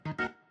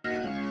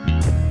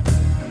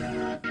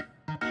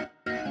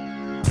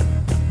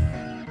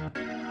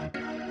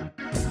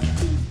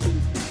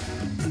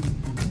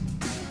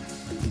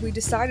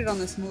decided on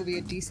this movie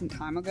a decent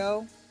time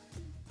ago,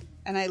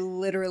 and I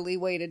literally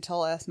waited till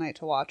last night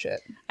to watch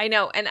it. I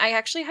know, and I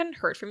actually hadn't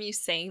heard from you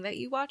saying that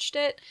you watched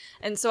it,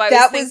 and so I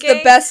was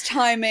the best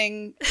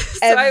timing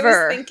ever. I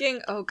was thinking,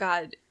 oh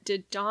god,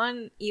 did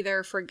Dawn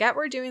either forget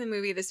we're doing the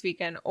movie this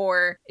weekend,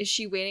 or is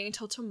she waiting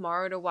until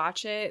tomorrow to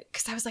watch it?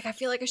 Because I was like, I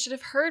feel like I should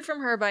have heard from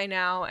her by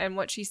now and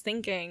what she's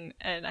thinking,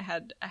 and I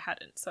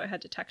hadn't, so I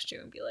had to text you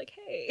and be like,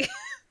 hey.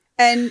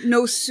 And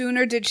no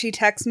sooner did she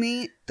text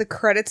me, the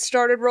credits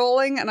started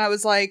rolling, and I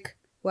was like,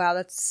 wow,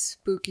 that's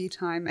spooky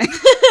timing.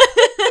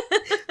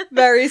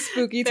 Very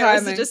spooky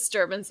timing. There was a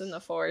disturbance in the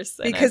force.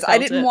 Because I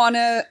didn't want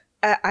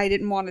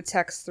to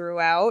text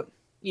throughout.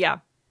 Yeah.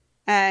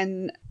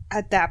 And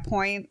at that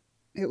point,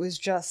 it was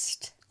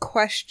just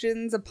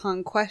questions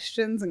upon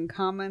questions and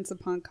comments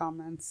upon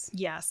comments.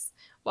 Yes.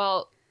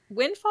 Well,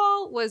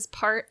 Windfall was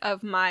part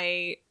of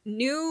my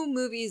new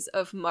movies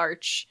of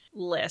March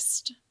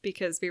list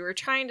because we were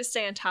trying to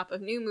stay on top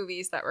of new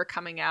movies that were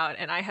coming out,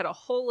 and I had a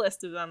whole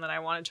list of them that I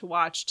wanted to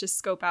watch to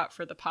scope out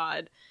for the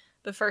pod.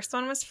 The first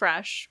one was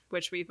Fresh,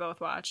 which we both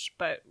watched,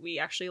 but we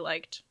actually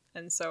liked,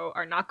 and so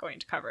are not going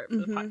to cover it for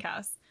the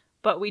podcast.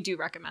 But we do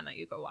recommend that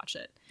you go watch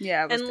it.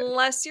 Yeah, it was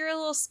unless you're a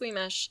little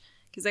squeamish,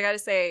 because I gotta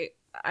say,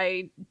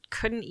 I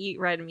couldn't eat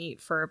red meat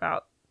for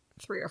about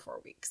 3 or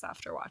 4 weeks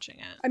after watching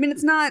it. I mean,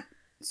 it's not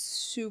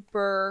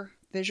super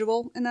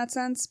visual in that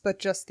sense, but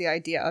just the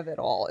idea of it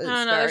all is I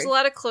don't know, there's a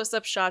lot of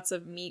close-up shots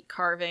of meat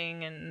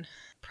carving and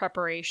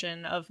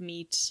preparation of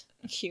meat,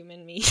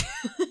 human meat.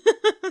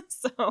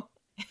 So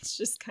it's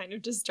just kind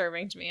of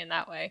disturbing to me in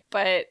that way.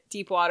 But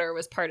Deep Water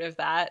was part of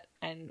that,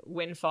 and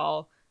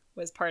Windfall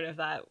was part of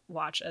that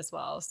watch as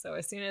well. So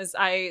as soon as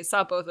I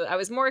saw both, I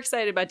was more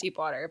excited about Deep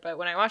Water, but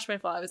when I watched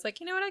Windfall, I was like,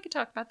 you know what, I could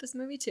talk about this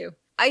movie too.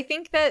 I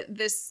think that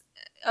this,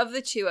 of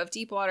the two, of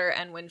Deep Water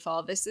and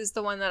Windfall, this is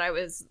the one that I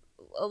was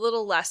a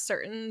little less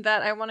certain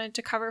that I wanted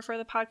to cover for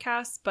the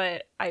podcast,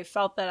 but I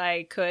felt that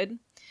I could,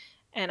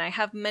 and I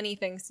have many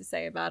things to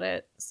say about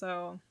it,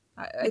 so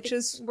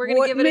we're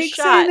gonna give it a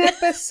shot. An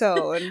episode.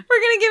 We're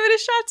gonna give it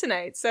a shot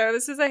tonight. So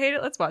this is I Hate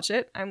It, Let's Watch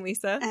It. I'm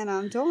Lisa. And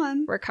I'm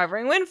Dawn. We're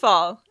covering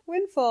Windfall.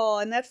 Windfall,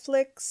 a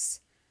Netflix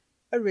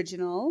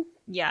original.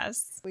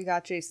 Yes. We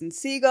got Jason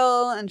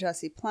Segel and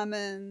Jesse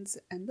Plemons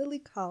and Lily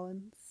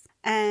Collins.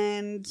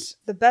 And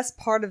the best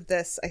part of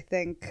this, I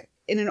think,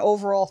 in an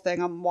overall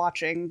thing, I'm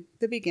watching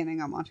the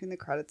beginning, I'm watching the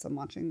credits,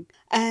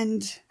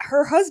 and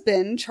her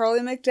husband,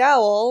 Charlie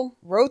McDowell,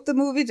 wrote the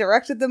movie,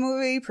 directed the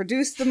movie,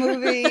 produced the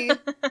movie,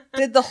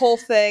 did the whole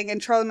thing, and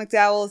Charlie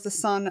McDowell is the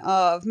son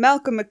of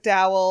Malcolm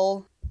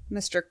McDowell,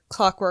 Mr.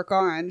 Clockwork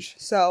Orange.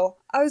 So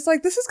I was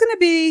like, this is going to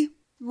be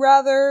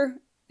rather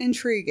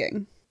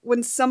intriguing.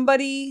 When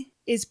somebody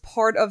is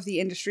part of the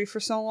industry for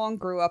so long,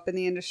 grew up in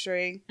the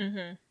industry,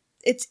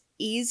 it's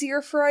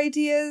easier for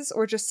ideas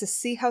or just to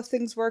see how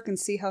things work and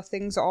see how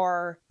things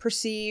are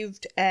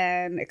perceived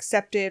and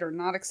accepted or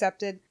not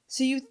accepted.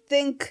 So you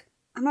think,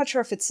 I'm not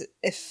sure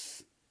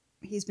if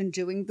he's been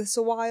doing this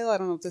a while. I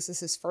don't know if this is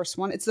his first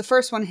one. It's the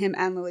first one him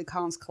and Lily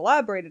Collins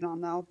collaborated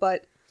on though,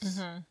 but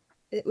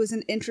it was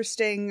an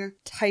interesting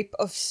type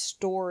of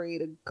story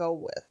to go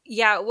with.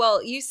 Yeah,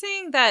 well, you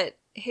saying that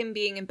him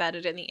being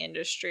embedded in the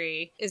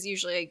industry is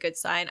usually a good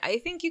sign. I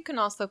think you can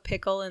also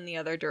pickle in the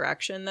other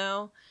direction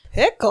though.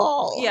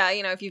 Pickle? Yeah,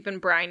 you know, if you've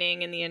been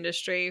brining in the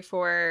industry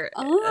for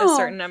a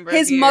certain number of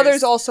years. His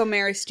mother's also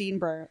Mary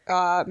Steenburgen.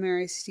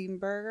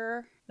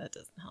 That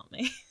doesn't help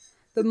me.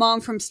 The mom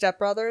from Step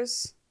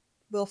Brothers.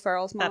 Will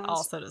Ferrell's mom. That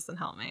also doesn't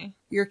help me.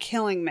 You're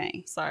killing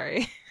me.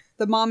 Sorry.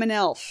 The mom in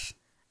Elf.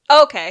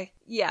 Okay,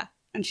 yeah.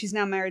 And she's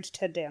now married to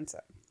Ted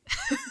Danson.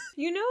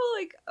 You know,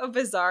 like, a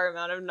bizarre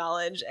amount of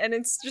knowledge, and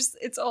it's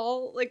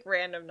all, like,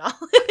 random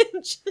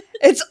knowledge.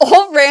 It's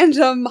all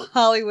random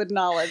Hollywood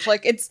knowledge.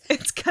 Like, it's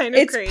kind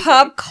of crazy. It's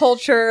pop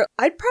culture.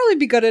 I'd probably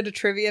be good at a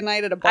trivia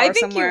night at a bar somewhere. I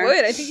think you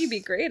would. I think you'd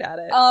be great at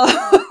it.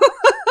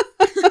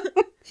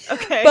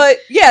 Okay. But,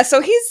 yeah,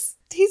 so he's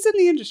in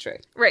the industry.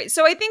 Right.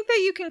 So I think that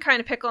you can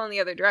kind of pickle in the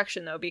other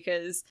direction, though,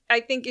 because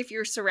I think if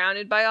you're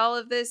surrounded by all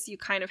of this, you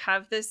kind of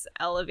have this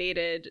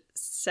elevated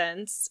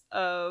sense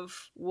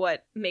of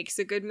what makes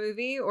a good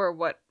movie or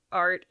what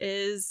art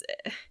is.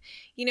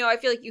 You know, I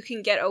feel like you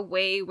can get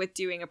away with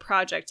doing a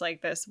project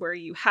like this where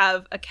you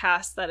have a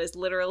cast that is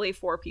literally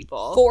 4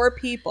 people. 4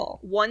 people.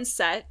 One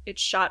set.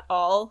 It's shot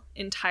all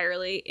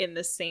entirely in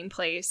the same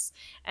place.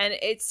 And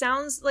it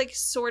sounds like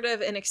sort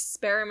of an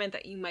experiment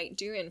that you might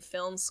do in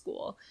film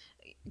school.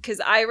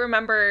 Because I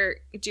remember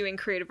doing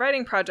creative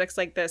writing projects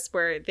like this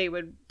where they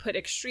would put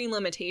extreme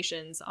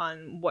limitations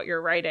on what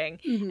you're writing,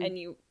 and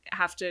you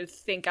have to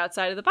think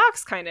outside of the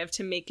box kind of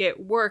to make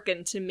it work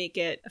and to make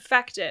it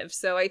effective.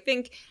 So I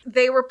think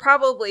they were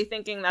probably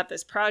thinking that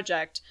this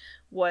project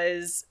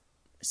was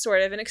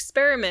sort of an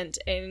experiment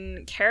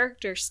in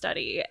character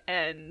study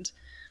and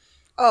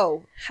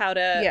how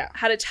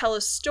to tell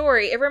a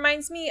story. It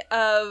reminds me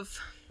of,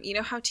 you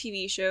know how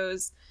TV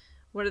shows,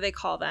 what do they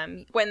call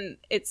them? When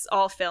it's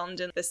all filmed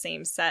in the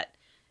same set.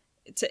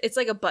 It's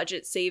like a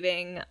budget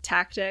saving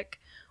tactic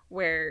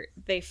where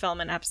they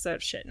film an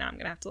episode. Shit, now I'm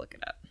going to have to look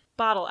it up.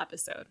 bottle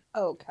episode.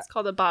 Okay. It's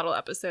called a bottle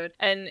episode.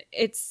 And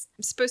it's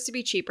supposed to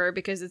be cheaper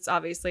because it's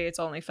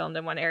only filmed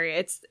in one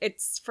area.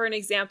 It's for an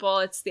example,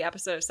 it's the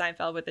episode of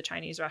Seinfeld with the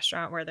Chinese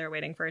restaurant where they're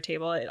waiting for a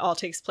table. It all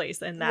takes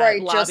place in that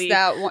lobby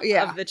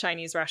of the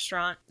Chinese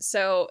restaurant.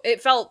 So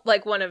it felt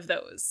like one of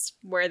those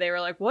where they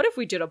were like, what if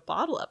we did a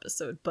bottle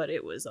episode, but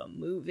it was a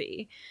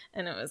movie?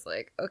 And it was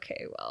like,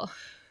 okay, well,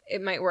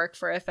 it might work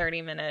for a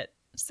 30-minute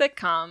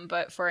sitcom,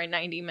 but for a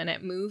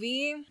 90-minute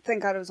movie,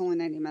 thank God it was only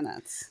 90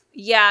 minutes.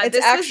 Yeah,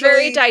 this was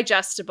very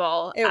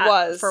digestible. It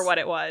was for what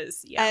it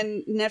was. Yeah,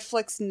 and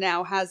Netflix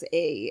now has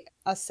a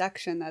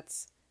section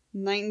that's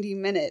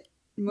 90-minute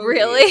movies.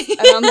 Really?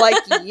 And I'm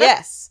like,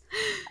 yes,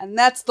 and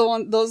that's the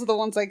one. Those are the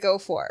ones I go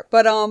for.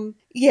 But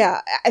yeah,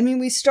 I mean,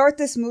 we start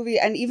this movie,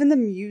 and even the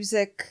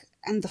music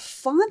and the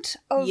font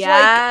of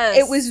like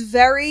it was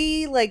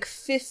very like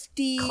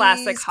 50s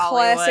classic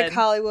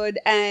Hollywood,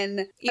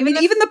 and even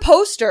the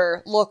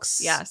poster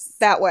looks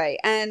that way.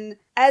 And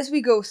as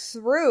we go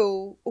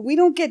through, we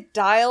don't get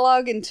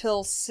dialogue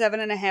until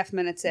 7.5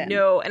 minutes in.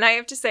 No, and I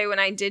have to say, when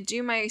I did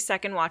do my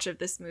second watch of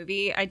this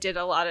movie, I did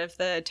a lot of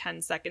the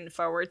 10-second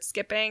forward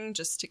skipping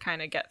just to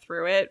kind of get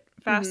through it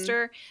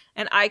faster.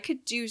 And I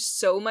could do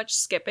so much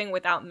skipping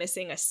without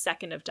missing a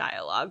second of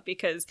dialogue,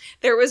 because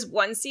there was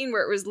one scene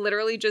where it was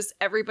literally just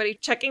everybody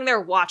checking their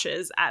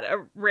watches at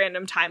a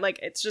random time. Like,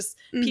 it's just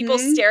people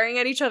staring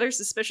at each other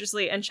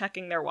suspiciously and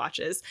checking their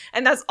watches.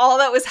 And that's all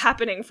that was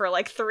happening for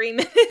like 3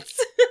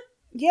 minutes.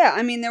 Yeah,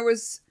 I mean, there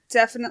was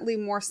definitely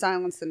more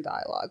silence than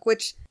dialogue,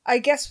 which I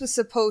guess was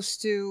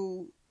supposed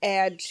to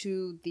add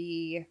to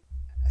the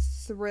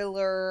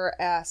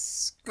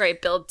thriller-esque...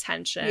 Right, build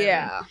tension.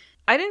 Yeah.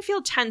 I didn't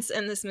feel tense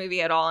in this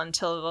movie at all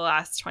until the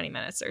last 20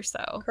 minutes or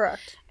so.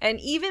 Correct. And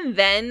even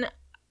then,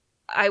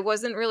 I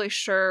wasn't really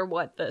sure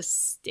what the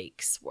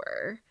stakes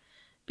were,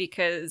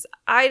 because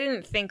I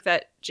didn't think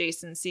that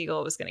Jason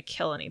Segel was going to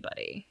kill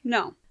anybody.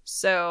 No.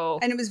 So...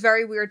 And it was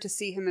very weird to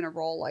see him in a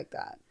role like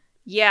that.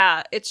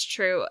 Yeah, it's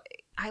true.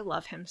 I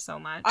love him so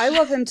much. I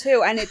love him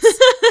too. And it's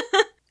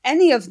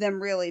any of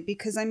them, really,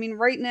 because, I mean,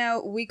 right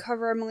now we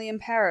cover Emily in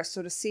Paris.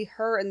 So to see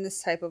her in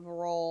this type of a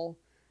role,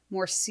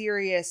 more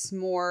serious,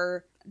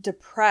 more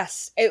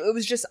depressed, it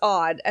was just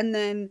odd. And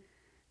then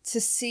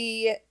to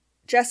see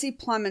Jesse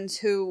Plemons,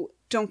 who,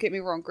 don't get me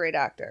wrong, great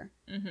actor.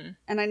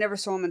 And I never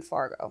saw him in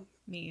Fargo.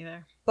 Me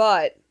either.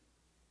 But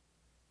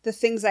the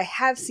things I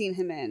have seen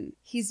him in,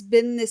 he's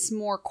been this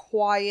more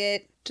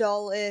quiet,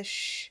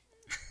 dullish,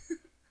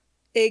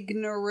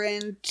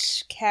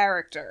 ignorant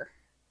character,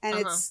 and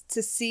it's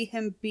to see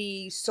him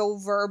be so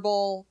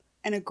verbal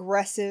and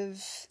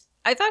aggressive.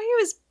 I thought he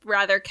was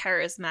rather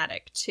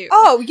charismatic too.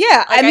 Oh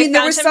yeah, like, I mean,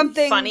 there was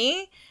something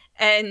funny,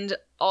 and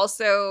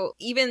also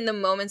even the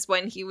moments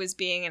when he was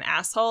being an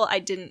asshole, I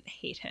didn't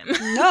hate him.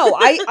 No,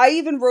 I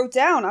even wrote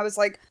down, I was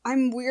like,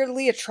 I'm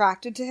weirdly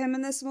attracted to him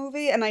in this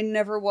movie, and I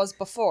never was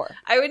before.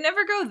 I would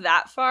never go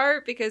that far,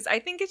 because I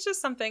think it's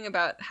just something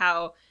about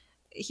how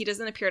he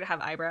doesn't appear to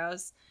have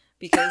eyebrows.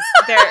 Because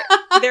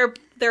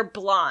they're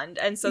blonde,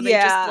 and so they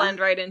just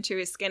blend right into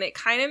his skin. It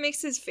kind of makes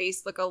his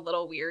face look a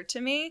little weird to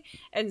me,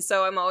 and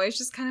so I'm always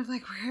just kind of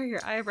like, where are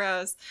your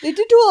eyebrows? They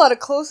did do a lot of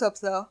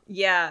close-ups, though.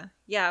 Yeah,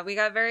 we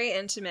got very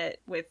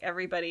intimate with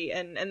everybody,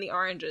 and the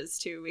oranges,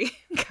 too. We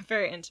got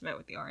very intimate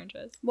with the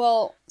oranges.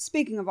 Well,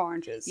 speaking of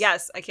oranges.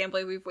 Yes, I can't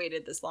believe we've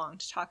waited this long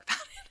to talk about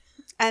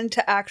it. And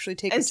to actually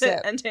take a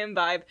sip. And to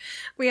imbibe.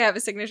 We have a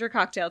signature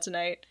cocktail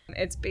tonight.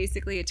 It's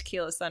basically a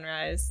tequila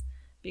sunrise,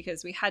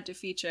 because we had to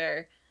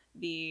feature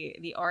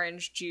the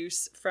orange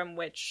juice from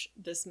which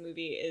this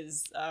movie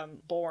is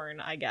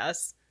born, I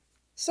guess.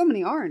 So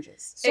many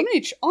oranges. So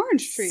many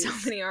orange trees.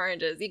 So many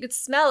oranges. You could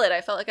smell it. I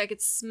felt like I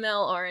could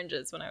smell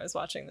oranges when I was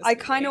watching this movie. I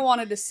kind of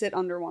wanted to sit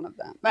under one of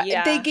them.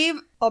 Yeah. They gave,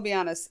 I'll be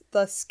honest,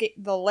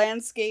 the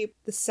landscape,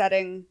 the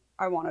setting,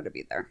 I wanted to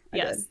be there. I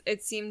did.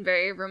 It seemed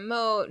very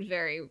remote,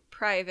 very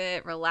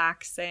private,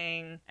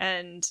 relaxing,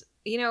 and...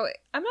 You know,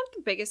 I'm not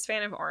the biggest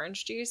fan of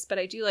orange juice, but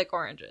I do like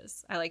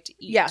oranges. I like to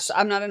eat. Yes,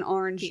 I'm not an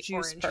orange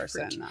juice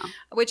person, fruit, no.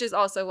 Which is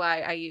also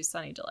why I use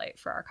Sunny Delight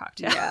for our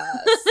cocktail.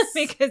 Yes.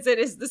 Because it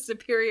is the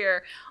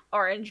superior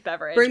orange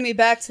beverage. Bring me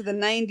back to the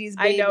 90s, baby.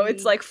 I know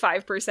it's like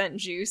 5%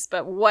 juice,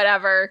 but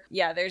whatever.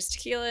 Yeah, there's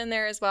tequila in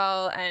there as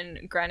well,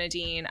 and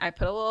grenadine. I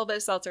put a little bit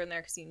of seltzer in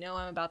there because you know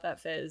I'm about that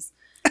fizz.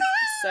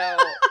 So...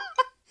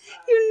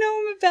 You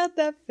know I'm about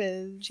that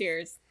fizz.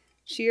 Cheers.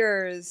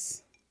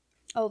 Cheers.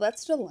 Oh,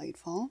 that's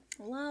delightful.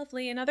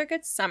 Lovely. Another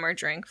good summer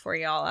drink for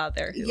y'all out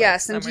there who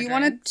yes, like and do you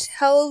want to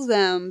tell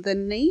them the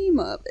name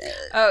of it?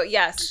 Oh,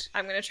 yes.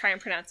 I'm going to try and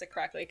pronounce it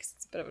correctly because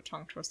it's a bit of a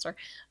tongue twister.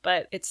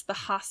 But it's the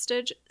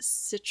Hostage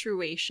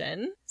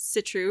Situation.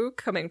 Citru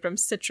coming from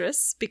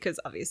citrus because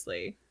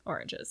obviously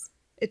oranges.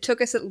 It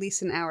took us at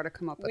least an hour to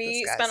come up with this,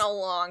 guys. We spent a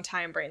long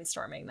time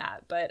brainstorming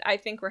that, but I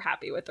think we're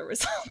happy with the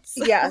results.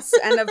 Yes,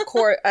 and of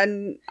course,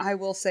 and I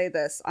will say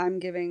this, I'm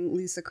giving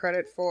Lisa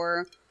credit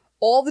for...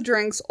 all the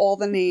drinks, all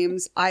the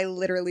names, I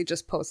literally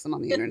just post them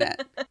on the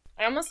internet.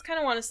 I almost kind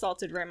of want a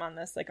salted rim on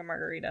this, like a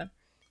margarita.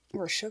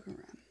 Or a sugar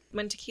rim.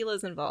 when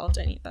tequila's involved,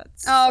 I need that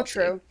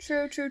true.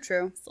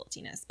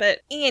 saltiness.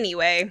 But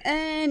anyway.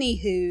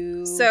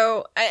 Anywho.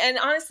 So, and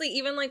honestly,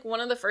 even like one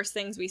of the first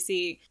things we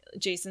see,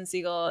 Jason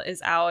Segel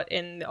is out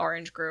in the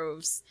orange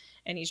groves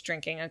and he's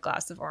drinking a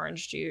glass of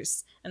orange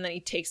juice, and then he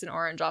takes an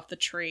orange off the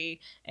tree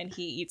and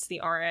he eats the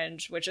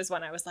orange, which is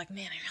when I was like,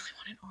 man, I really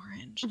want an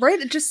orange. Right?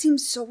 It just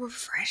seems so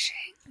refreshing.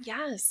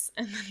 Yes.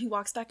 And then he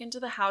walks back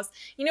into the house.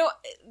 You know,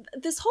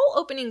 this whole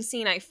opening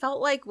scene I felt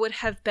like would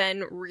have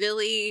been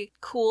really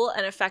cool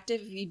and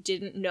effective if you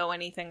didn't know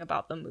anything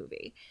about the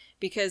movie,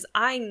 because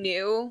I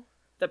knew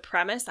the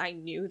premise. I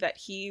knew that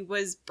he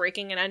was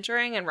breaking and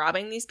entering and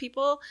robbing these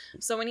people.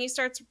 So when he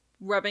starts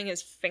rubbing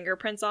his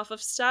fingerprints off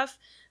of stuff,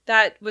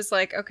 that was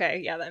like,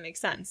 okay, yeah, that makes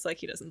sense. Like,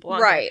 he doesn't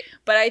belong right there.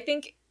 But I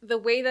think the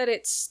way that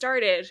it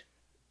started,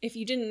 if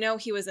you didn't know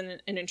he was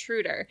an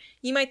intruder,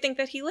 you might think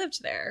that he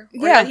lived there,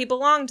 or that he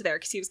belonged there,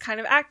 because he was kind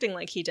of acting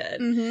like he did.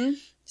 Mm-hmm.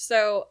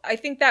 So I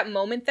think that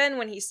moment then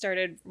when he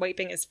started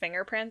wiping his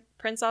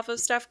fingerprints off of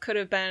stuff could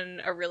have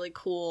been a really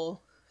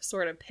cool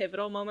sort of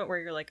pivotal moment where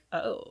you're like,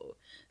 oh,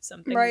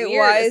 something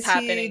weird is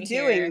happening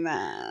here. Why is he doing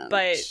that?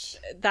 But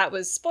that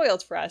was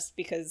spoiled for us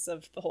because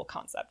of the whole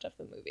concept of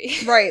the movie.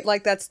 Right,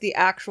 like that's the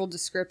actual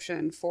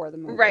description for the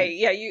movie. Right,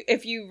 yeah.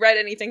 If you read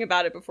anything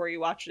about it before you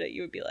watched it,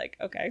 you would be like,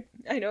 okay,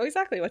 I know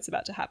exactly what's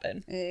about to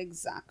happen.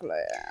 Exactly.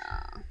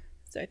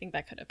 So I think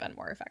that could have been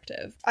more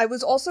effective. I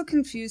was also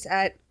confused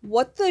at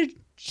what the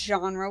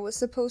genre was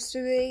supposed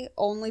to be,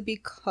 only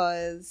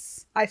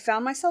because I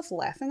found myself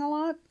laughing a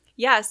lot.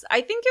 Yes, I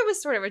think it was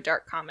sort of a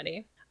dark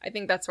comedy. I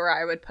think that's where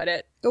I would put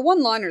it. The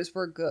one-liners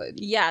were good.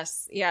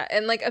 Yes, yeah.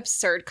 And like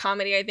absurd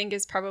comedy, I think,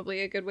 is probably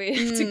a good way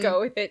to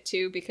go with it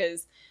too,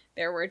 because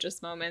there were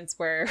just moments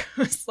where it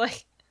was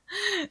like,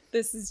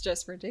 this is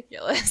just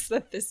ridiculous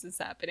that this is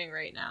happening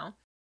right now.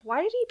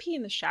 Why did he pee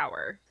in the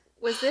shower?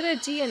 Was it a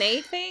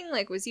DNA thing?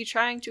 Like, was he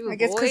trying to avoid, I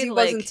guess because he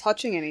wasn't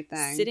touching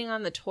anything. Sitting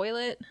on the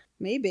toilet?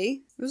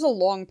 Maybe. It was a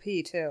long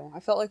pee, too. I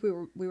felt like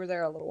we were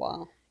there a little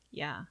while.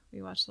 Yeah,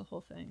 we watched the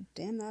whole thing.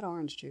 Damn that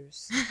orange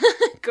juice.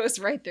 Goes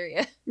right through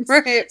you.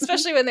 Right.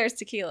 Especially when there's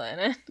tequila in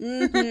it.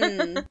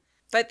 Mm-hmm.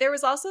 But there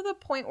was also the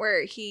point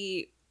where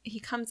he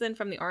comes in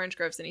from the orange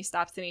groves and he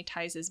stops and he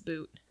ties his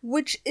boot.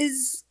 Which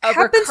is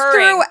happens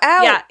throughout.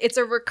 Yeah, it's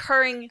a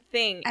recurring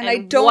thing. And I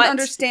don't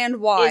understand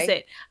why. Is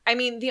it? I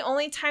mean, the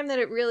only time that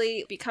it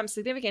really becomes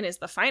significant is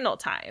the final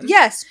time.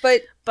 Yes,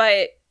 but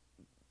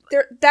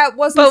that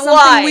wasn't but something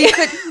why? we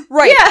could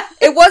right. Yeah.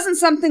 It wasn't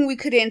something we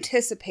could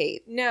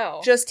anticipate.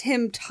 No. Just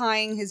him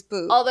tying his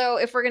boot. Although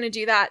if we're gonna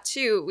do that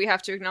too, we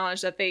have to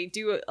acknowledge that they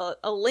do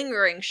a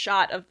lingering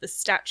shot of the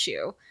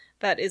statue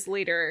that is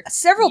later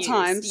several used.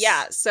 times.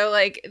 Yeah. So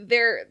like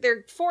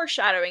they're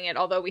foreshadowing it,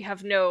 although we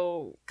have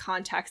no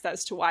context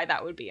as to why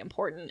that would be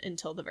important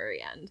until the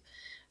very end.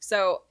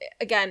 So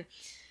again,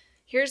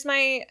 Here's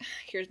my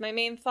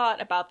main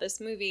thought about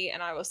this movie,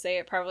 and I will say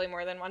it probably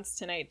more than once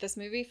tonight. This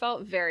movie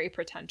felt very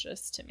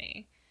pretentious to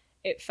me.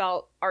 It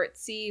felt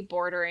artsy,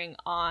 bordering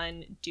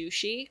on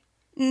douchey.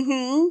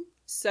 Mm-hmm.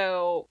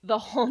 So the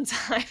whole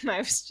time I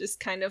was just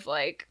kind of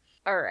like,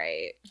 all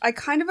right. I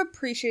kind of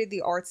appreciated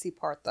the artsy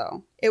part,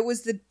 though. It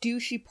was the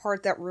douchey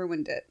part that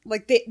ruined it.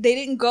 Like, they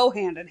didn't go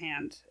hand in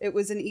hand. It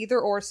was an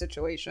either-or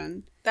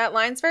situation. That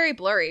line's very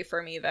blurry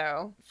for me,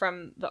 though,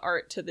 from the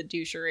art to the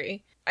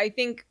douchery. I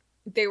think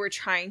they were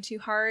trying too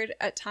hard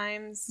at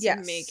times to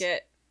make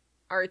it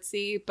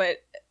artsy, but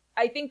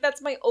I think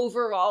that's my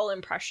overall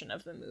impression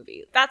of the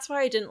movie. That's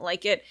why I didn't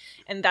like it,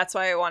 and that's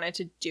why I wanted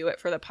to do it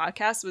for the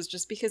podcast, was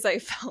just because I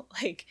felt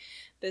like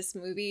this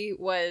movie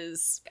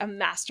was a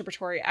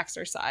masturbatory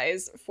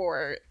exercise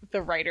for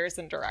the writers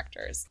and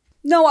directors.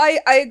 No,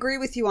 I agree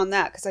with you on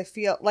that, because I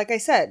feel, like I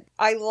said,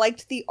 I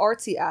liked the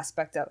artsy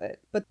aspect of it,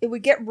 but it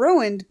would get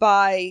ruined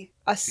by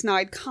a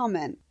snide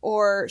comment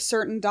or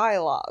certain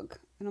dialogue.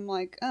 And I'm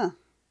like,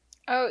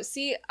 Oh,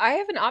 see, I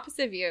have an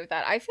opposite view of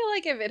that. I feel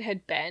like if it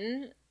had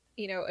been,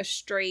 a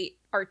straight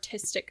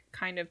artistic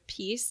kind of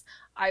piece,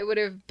 I would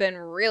have been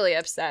really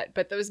upset.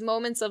 But those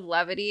moments of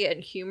levity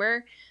and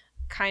humor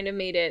kind of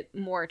made it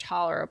more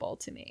tolerable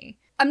to me.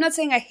 I'm not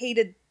saying I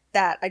hated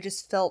that. I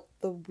just felt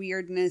the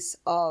weirdness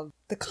of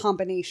the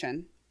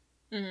combination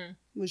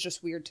was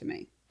just weird to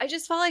me. I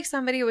just felt like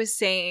somebody was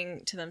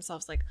saying to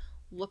themselves, like,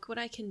 look what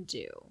I can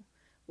do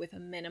with a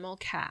minimal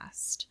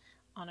cast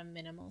on a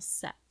minimal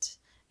set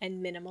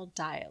and minimal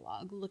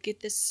dialogue. Look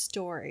at this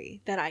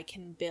story that I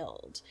can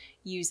build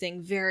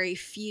using very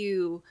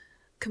few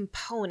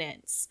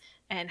components,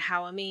 and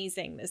how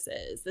amazing this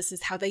is. This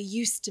is how they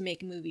used to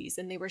make movies,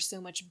 and they were so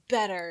much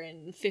better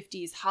in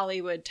 50s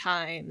Hollywood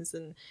times,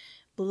 and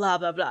blah,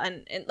 blah, blah.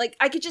 And like,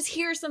 I could just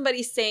hear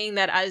somebody saying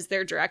that as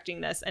they're directing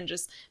this and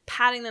just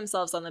patting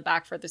themselves on the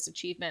back for this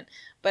achievement.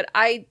 But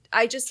I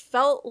just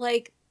felt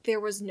like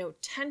there was no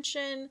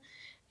tension,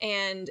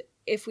 and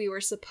if we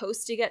were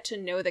supposed to get to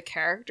know the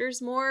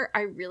characters more,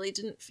 I really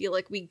didn't feel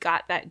like we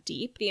got that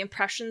deep. The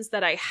impressions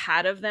that I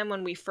had of them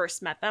when we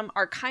first met them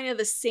are kind of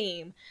the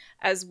same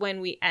as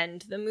when we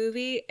end the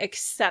movie,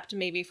 except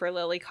maybe for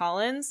Lily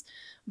Collins.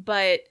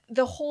 But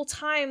the whole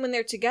time when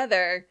they're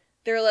together,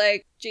 they're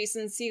like,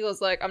 Jason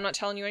Segel's like, I'm not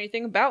telling you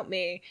anything about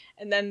me.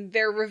 And then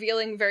they're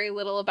revealing very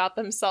little about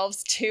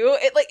themselves too.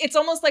 It's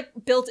almost like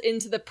built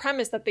into the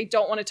premise that they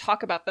don't want to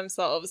talk about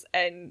themselves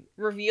and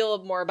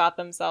reveal more about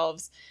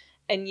themselves.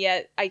 And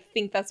yet I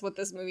think that's what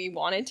this movie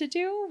wanted to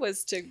do,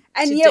 was to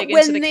and to yet dig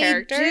when into the they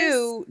characters.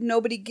 do,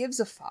 nobody gives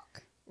a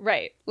fuck.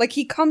 Right. Like,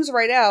 he comes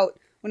right out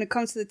when it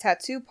comes to the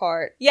tattoo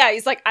part. Yeah,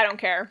 he's like, I don't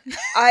care.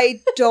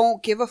 I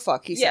don't give a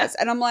fuck, he Yeah. says.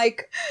 And I'm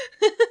like,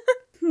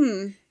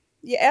 you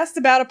asked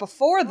about it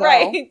before, though.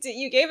 Right.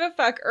 You gave a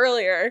fuck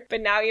earlier,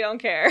 but now you don't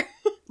care.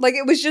 Like,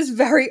 it was just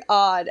very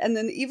odd. And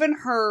then even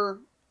her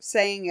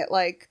saying it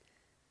like,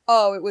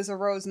 oh, it was a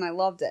rose and I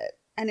loved it.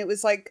 And it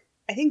was like,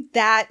 I think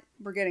that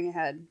we're getting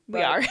ahead.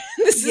 We are.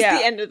 This is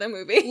the end of the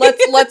movie.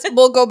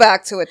 We'll go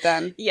back to it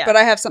then. Yeah. But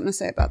I have something to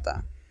say about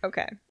that.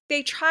 Okay.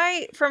 They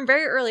try, from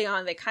very early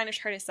on, they kind of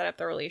try to set up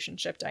the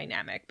relationship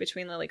dynamic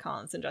between Lily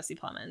Collins and Jesse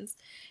Plemons.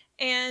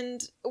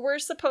 And we're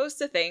supposed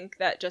to think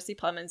that Jesse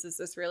Plemons is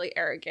this really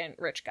arrogant,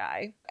 rich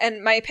guy.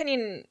 And my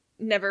opinion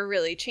never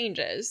really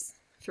changes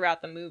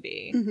throughout the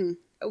movie.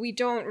 Mm-hmm. We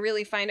don't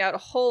really find out a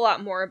whole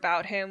lot more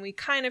about him. We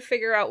kind of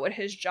figure out what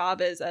his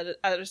job is at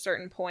a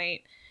certain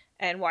point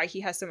and why he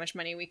has so much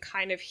money. We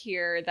kind of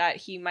hear that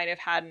he might have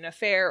had an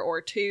affair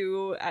or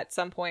two at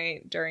some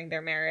point during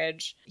their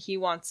marriage. He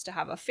wants to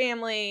have a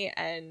family,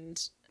 and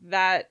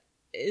that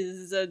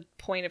is a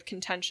point of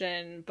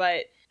contention,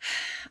 but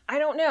I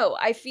don't know.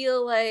 I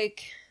feel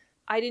like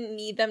I didn't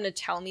need them to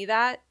tell me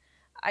that.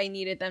 I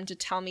needed them to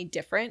tell me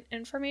different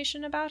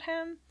information about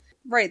him.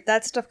 Right,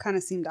 that stuff kind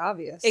of seemed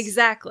obvious.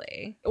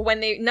 Exactly.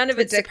 None of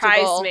it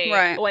surprised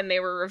me when they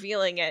were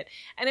revealing it.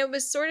 And it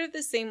was sort of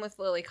the same with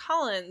Lily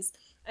Collins.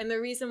 And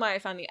the reason why I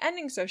found the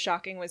ending so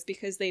shocking was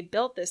because they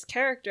built this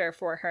character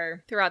for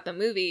her throughout the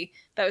movie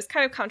that was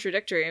kind of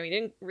contradictory. And we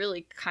didn't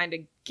really kind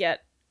of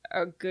get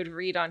a good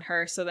read on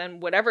her. So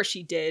then whatever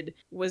she did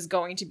was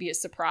going to be a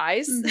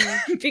surprise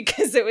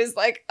because it was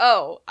like,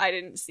 oh, I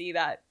didn't see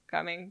that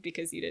coming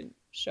because you didn't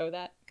show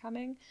that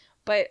coming.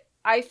 But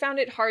I found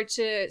it hard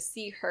to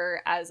see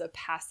her as a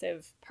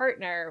passive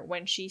partner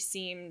when she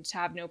seemed to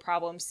have no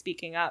problem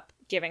speaking up,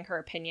 giving her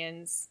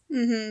opinions,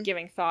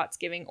 giving thoughts,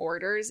 giving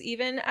orders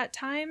even at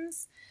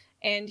times.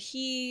 And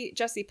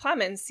Jesse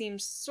Plemons,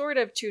 seems sort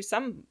of to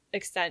some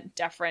extent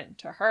deferent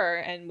to her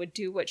and would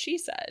do what she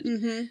said.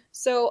 Mm-hmm.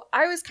 So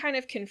I was kind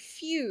of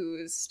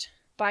confused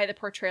by the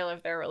portrayal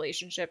of their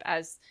relationship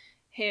as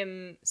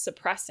him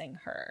suppressing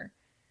her.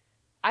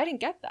 I didn't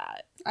get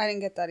that. I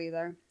didn't get that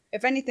either.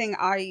 If anything,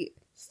 I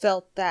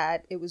felt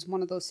that it was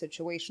one of those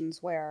situations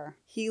where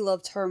he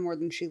loved her more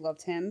than she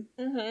loved him.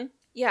 Mm-hmm.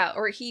 Yeah,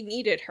 or he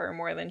needed her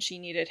more than she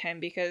needed him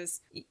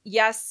because,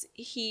 yes,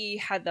 he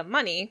had the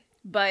money,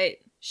 but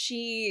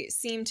she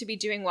seemed to be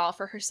doing well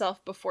for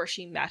herself before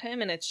she met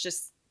him, and it's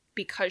just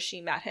because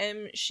she met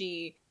him,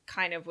 she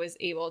kind of was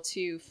able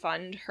to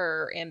fund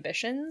her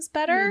ambitions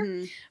better.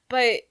 Mm-hmm.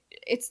 But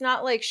it's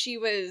not like she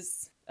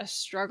was a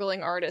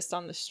struggling artist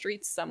on the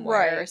streets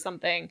somewhere or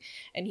something,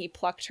 and he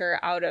plucked her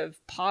out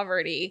of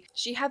poverty.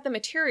 She had the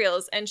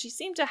materials, and she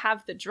seemed to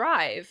have the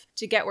drive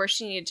to get where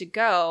she needed to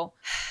go.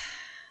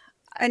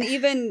 And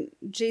even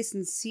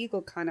Jason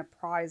Segel kind of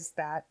prized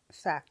that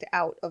fact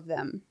out of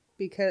them,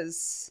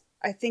 because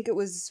I think it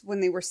was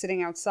when they were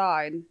sitting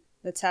outside,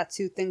 the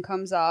tattoo thing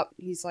comes up.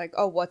 He's like,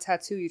 oh, what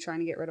tattoo are you trying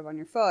to get rid of on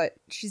your foot?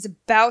 She's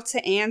about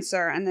to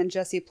answer, and then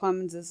Jesse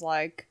Plemons is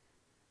like,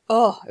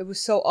 oh, it was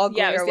so ugly.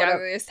 Yeah, it was or the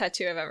whatever. ugliest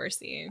tattoo I've ever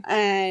seen.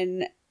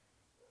 And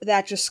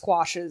that just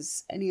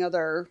squashes any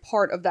other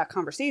part of that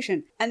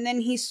conversation. And then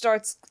he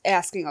starts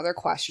asking other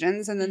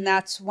questions, and then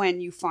that's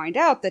when you find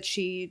out that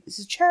she is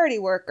a charity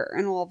worker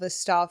and all this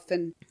stuff.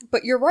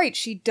 But you're right,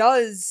 she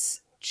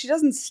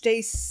doesn't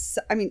stay,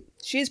 I mean,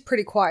 she is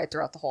pretty quiet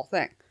throughout the whole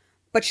thing,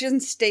 but she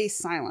doesn't stay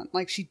silent.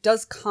 Like, she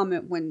does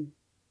comment when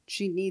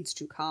she needs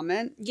to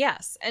comment.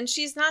 Yes, and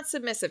she's not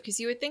submissive,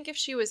 because you would think if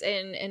she was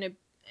in a,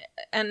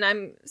 and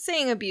I'm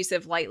saying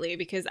abusive lightly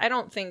because I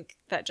don't think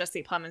that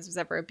Jesse Plemons was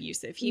ever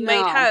abusive. He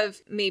might have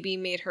maybe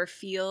made her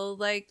feel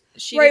like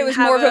she didn't it was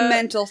more of a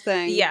mental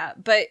thing. Yeah,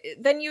 but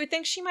then you would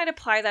think she might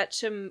apply that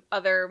to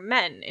other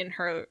men in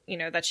her,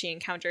 that she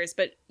encounters.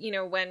 But,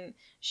 when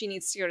she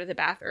needs to go to the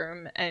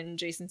bathroom and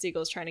Jason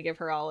Segel's trying to give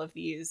her all of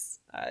these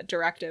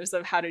directives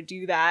of how to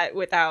do that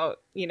without,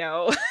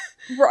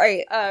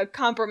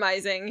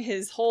 compromising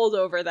his hold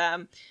over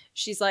them,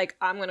 she's like,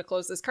 I'm going to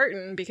close this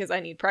curtain because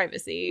I need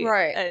privacy.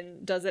 Right.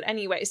 And does it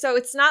anyway. So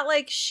it's not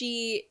like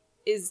she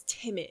is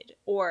timid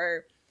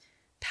or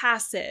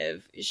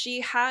passive.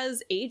 She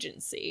has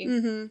agency.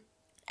 Mm-hmm.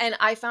 And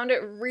I found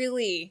it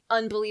really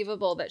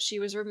unbelievable that she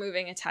was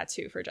removing a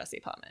tattoo for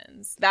Jesse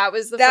Plemons. That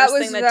was the first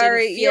thing that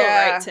didn't feel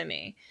right to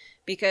me.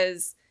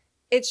 Because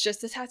it's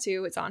just a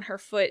tattoo. It's on her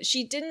foot.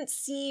 She didn't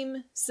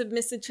seem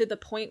submissive to the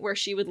point where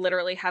she would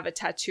literally have a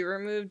tattoo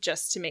removed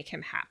just to make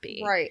him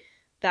happy. Right.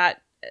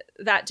 That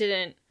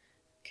didn't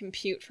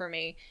compute for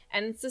me.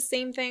 And it's the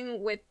same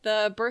thing with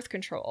the birth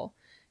control.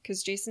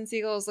 Because Jason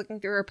Segel is looking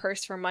through her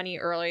purse for money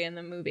early in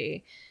the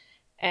movie.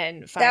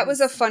 And that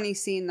was a funny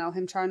scene, though,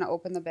 him trying to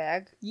open the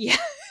bag. Yeah.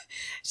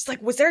 she's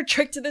like, was there a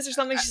trick to this or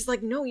something? She's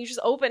like, no, you just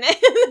open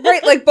it.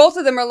 Right, like both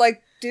of them are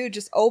like, dude,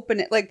 just open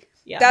it. Like,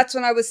 Yeah. that's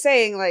when I was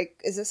saying, like,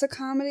 is this a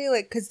comedy?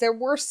 Like, because there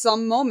were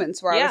some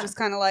moments where I was just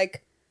kind of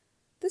like,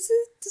 this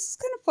is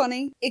kind of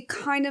funny. It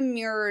kind of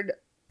mirrored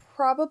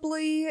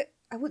probably,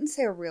 I wouldn't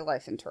say a real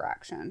life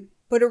interaction,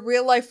 but a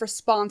real life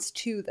response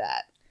to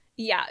that.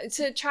 Yeah,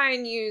 to try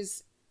and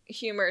use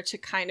humor to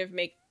kind of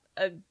make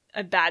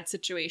a bad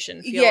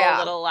situation feel a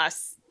little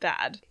less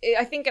bad.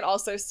 I think it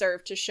also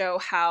served to show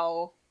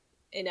how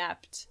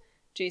inept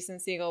Jason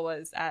Segel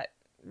was at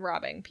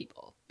robbing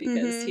people,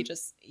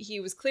 because he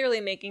was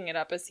clearly making it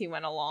up as he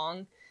went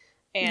along.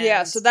 And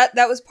yeah, so that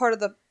was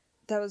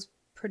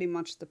pretty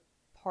much the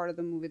part of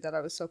the movie that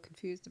I was so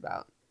confused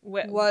about.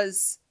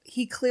 Was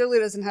he clearly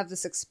doesn't have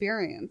this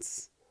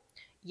experience.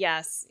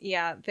 Yes,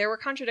 yeah. There were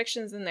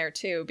contradictions in there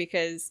too,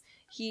 because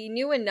he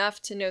knew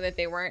enough to know that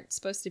they weren't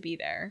supposed to be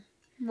there.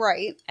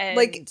 Right. And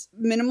like,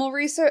 minimal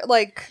research,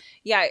 like...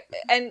 Yeah,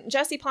 and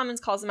Jesse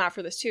Plemons calls him out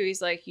for this too.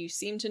 He's like, you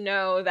seem to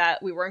know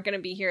that we weren't going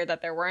to be here,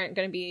 that there weren't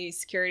going to be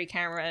security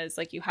cameras.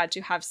 Like, you had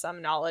to have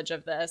some knowledge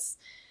of this.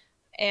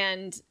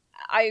 And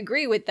I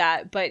agree with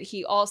that, but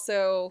he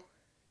also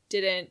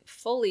didn't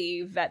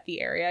fully vet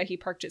the area. He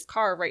parked his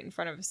car right in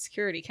front of a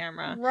security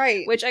camera.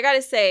 Right. Which I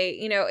gotta say,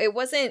 it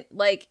wasn't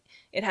like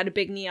it had a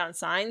big neon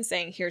sign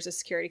saying, here's a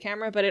security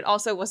camera, but it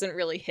also wasn't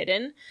really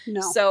hidden.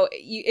 No. So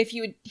if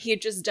he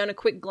had just done a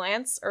quick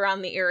glance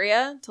around the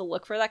area to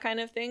look for that kind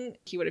of thing,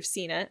 he would have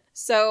seen it.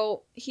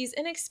 So he's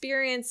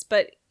inexperienced,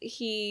 but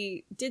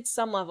he did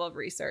some level of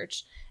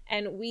research,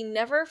 and we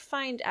never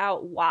find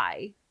out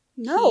why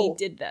he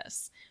did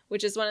this,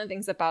 which is one of the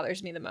things that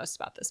bothers me the most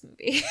about this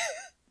movie.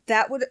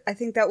 I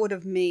think that would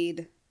have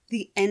made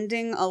the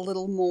ending a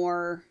little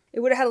more, it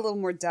would have had a little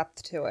more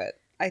depth to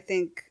it. I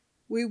think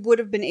we would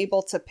have been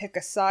able to pick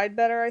a side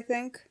better, I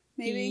think,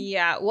 maybe.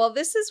 Yeah, well,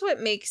 this is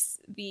what makes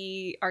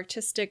the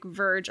artistic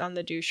verge on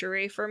the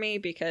douchery for me,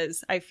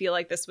 because I feel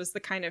like this was the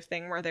kind of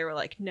thing where they were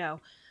like, no,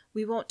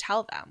 we won't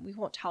tell them. We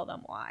won't tell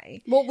them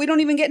why. Well, we don't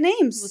even get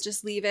names. We'll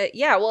just leave it.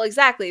 Yeah, well,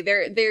 exactly.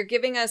 They're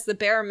giving us the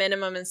bare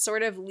minimum and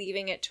sort of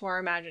leaving it to our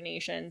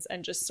imaginations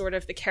and just sort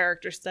of the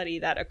character study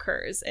that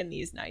occurs in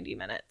these 90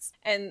 minutes.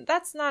 And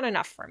that's not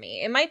enough for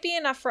me. It might be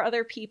enough for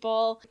other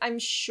people. I'm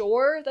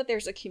sure that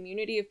there's a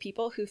community of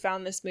people who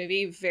found this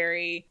movie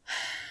very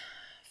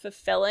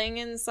fulfilling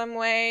in some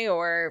way,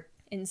 or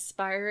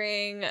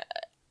inspiring,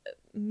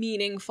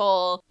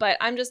 meaningful, but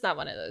I'm just not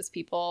one of those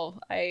people.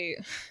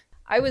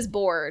 I was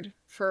bored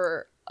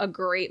for a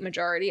great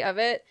majority of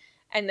it.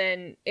 And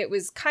then it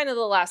was kind of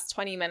the last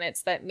 20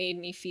 minutes that made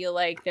me feel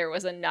like there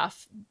was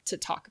enough to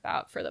talk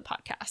about for the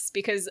podcast.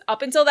 Because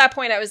up until that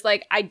point, I was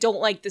like, I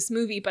don't like this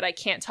movie, but I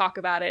can't talk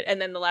about it.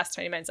 And then the last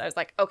 20 minutes, I was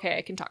like, okay,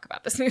 I can talk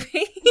about this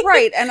movie.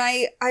 Right. And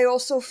I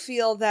also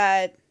feel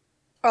that,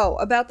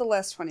 about the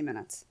last 20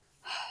 minutes.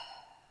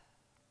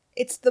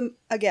 It's the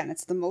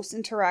most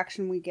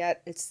interaction we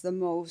get. It's the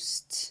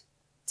most...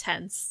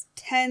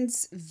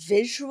 tense,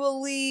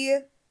 visually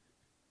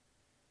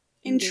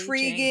engaging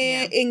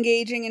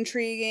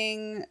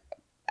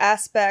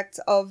aspect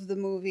of the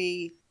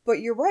movie. But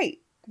you're right.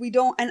 We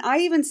don't, and I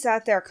even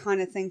sat there kind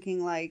of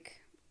thinking, like,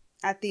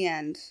 at the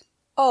end,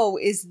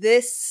 is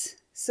this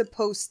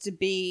supposed to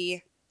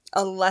be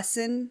a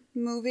lesson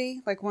movie?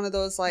 Like one of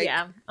those, like,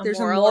 there's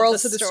a moral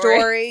to the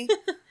story.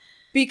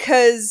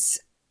 Because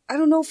I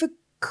don't know if it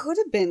could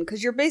have been,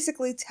 because you're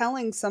basically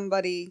telling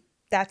somebody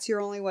that's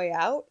your only way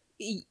out.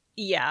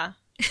 Yeah.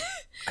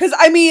 Because,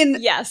 I mean...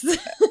 Yes.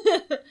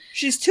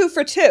 She's 2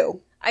 for 2.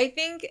 I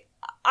think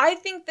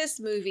this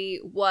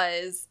movie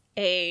was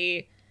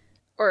I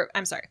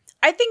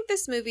think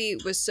this movie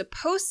was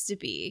supposed to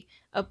be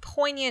a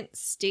poignant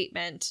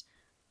statement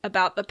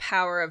about the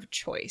power of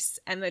choice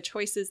and the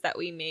choices that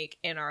we make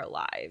in our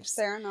lives.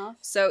 Fair enough.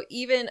 So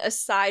even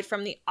aside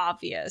from the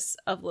obvious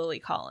of Lily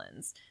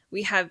Collins,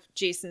 we have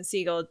Jason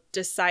Segel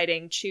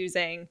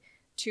choosing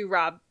to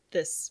rob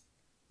this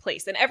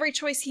place. And every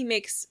choice he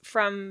makes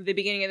from the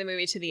beginning of the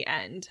movie to the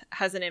end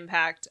has an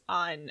impact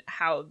on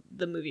how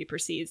the movie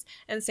proceeds.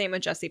 And same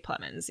with Jesse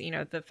Plemons.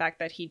 The fact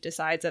that he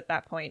decides at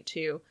that point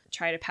to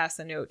try to pass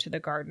a note to the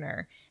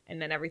gardener,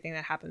 and then everything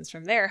that happens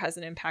from there has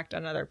an impact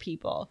on other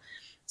people.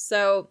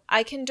 So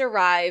I can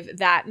derive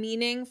that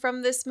meaning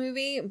from this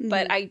movie,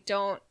 but I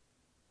don't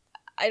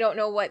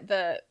know what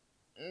the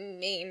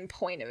main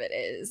point of it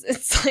is.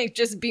 It's like,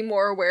 just be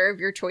more aware of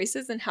your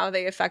choices and how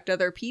they affect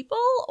other people,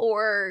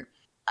 or...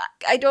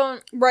 I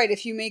don't... Right,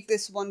 if you make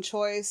this one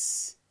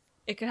choice...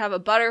 It could have a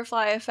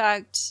butterfly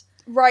effect.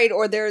 Right,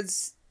 or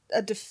there's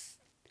I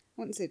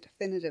wouldn't say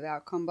definitive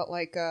outcome, but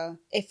like,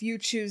 if you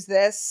choose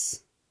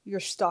this, you're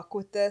stuck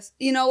with this.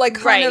 Kind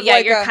of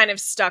like you're kind of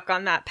stuck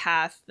on that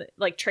path.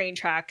 Like train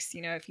tracks,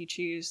 if you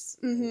choose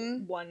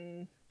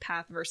one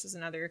path versus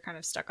another, you're kind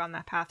of stuck on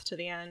that path to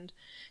the end.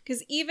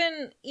 Because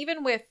even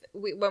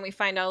when we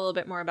find out a little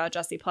bit more about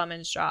Jesse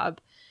Plemons'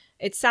 job...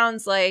 It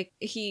sounds like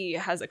he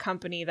has a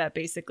company that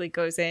basically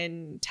goes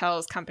in,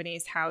 tells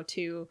companies how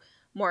to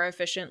more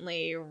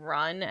efficiently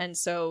run. And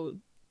so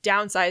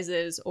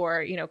downsizes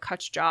or,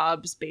 cuts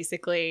jobs,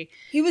 basically.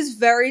 He was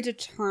very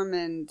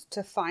determined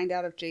to find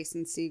out if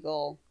Jason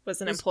Segel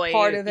was an employee.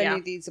 Part of any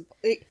of these,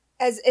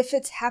 as if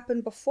it's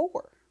happened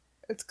before.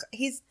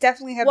 He's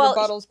definitely had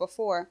rebuttals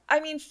before. I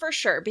mean, for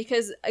sure,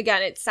 because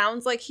again, it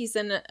sounds like he's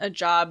in a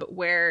job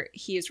where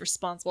he is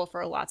responsible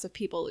for lots of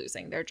people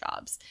losing their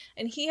jobs.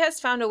 And he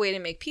has found a way to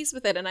make peace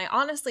with it. And I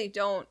honestly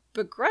don't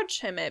begrudge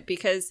him it,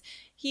 because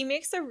he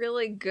makes a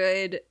really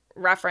good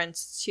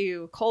reference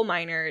to coal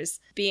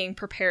miners being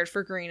prepared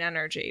for green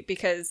energy,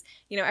 because,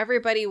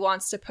 everybody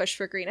wants to push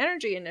for green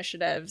energy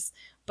initiatives.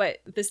 But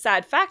the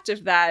sad fact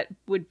of that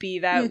would be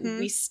that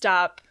we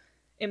stop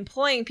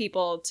employing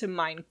people to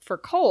mine for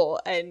coal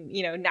and,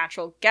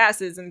 natural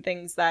gases and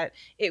things that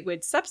it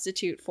would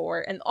substitute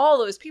for. And all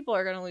those people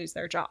are going to lose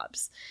their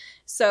jobs.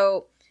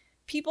 So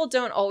people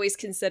don't always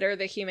consider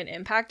the human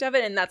impact of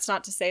it. And that's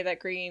not to say that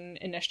green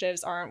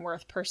initiatives aren't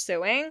worth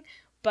pursuing,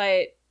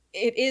 but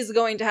it is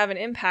going to have an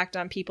impact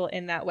on people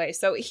in that way.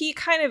 So he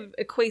kind of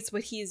equates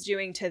what he's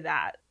doing to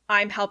that.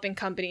 I'm helping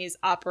companies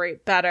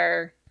operate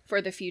better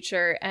for the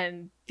future,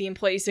 and the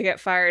employees who get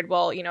fired,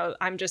 well,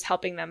 I'm just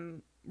helping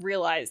them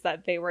realize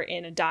that they were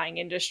in a dying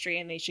industry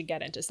and they should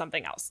get into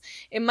something else.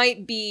 It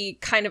might be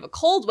kind of a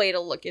cold way to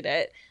look at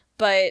it,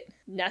 but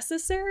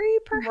necessary,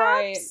 perhaps.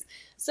 Right.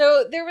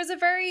 So there was a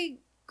very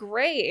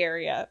gray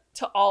area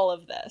to all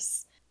of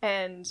this.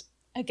 And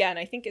again,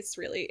 I think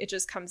it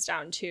just comes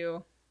down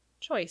to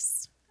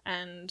choice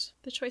and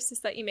the choices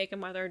that you make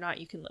and whether or not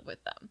you can live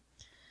with them.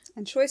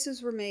 And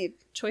choices were made.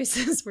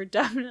 Choices were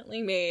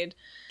definitely made.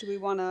 Do we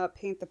want to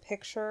paint the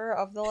picture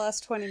of the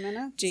last 20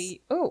 minutes?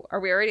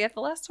 Are we already at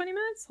the last 20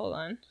 minutes? Hold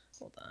on.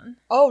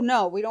 Oh,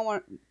 no, we don't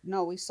want...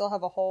 No, we still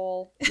have a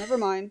whole... Never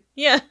mind.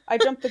 Yeah. I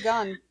jumped the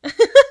gun.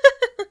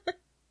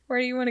 Where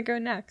do you want to go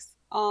next?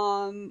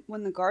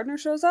 When the gardener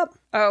shows up?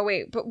 Oh,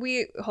 wait, but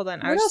hold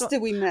on. What else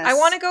did we miss? I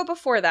want to go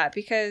before that,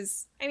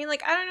 because, I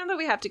don't know that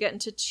we have to get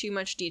into too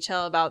much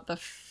detail about the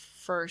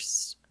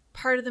first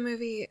part of the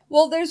movie.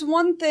 Well, there's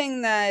one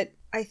thing that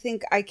I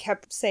think I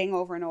kept saying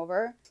over and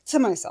over to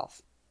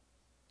myself.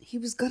 He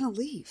was gonna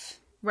leave.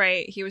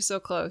 Right, he was so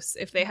close.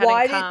 If they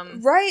hadn't come.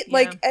 Right,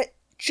 yeah.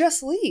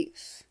 Just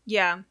leave.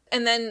 Yeah.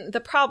 And then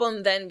the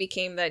problem then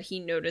became that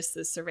he noticed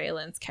the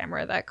surveillance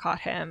camera that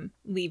caught him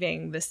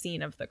leaving the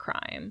scene of the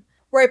crime.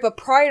 Right, but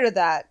prior to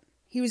that,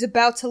 he was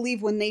about to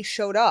leave when they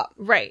showed up.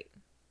 Right.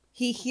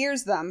 He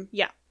hears them.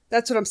 Yeah.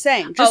 That's what I'm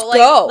saying. Just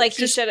go. Like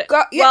he should.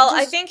 Yeah,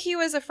 I think he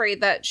was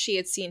afraid that she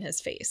had seen his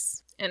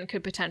face and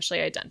could potentially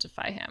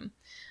identify him.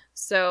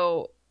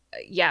 So,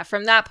 yeah,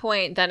 from that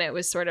point, then it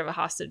was sort of a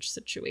hostage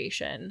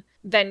situation.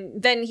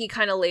 Then he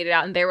kind of laid it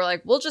out, and they were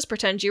like, "We'll just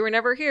pretend you were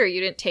never here.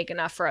 You didn't take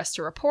enough for us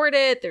to report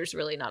it. There's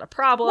really not a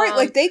problem." Right,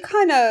 like they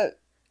kind of.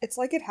 It's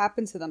like it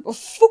happened to them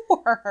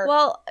before.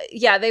 Well,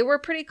 yeah, they were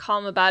pretty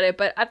calm about it,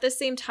 but at the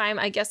same time,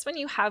 I guess when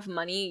you have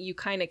money, you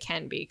kind of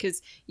can be,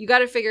 because you got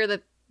to figure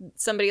that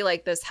somebody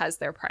like this has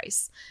their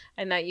price,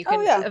 and that you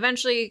can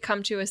eventually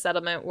come to a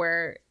settlement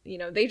where,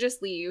 they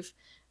just leave,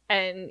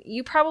 and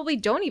you probably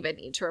don't even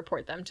need to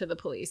report them to the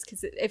police,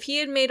 because if he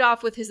had made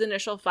off with his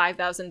initial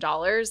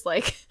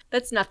 $5,000,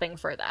 that's nothing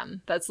for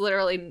them. That's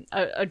literally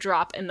a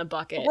drop in the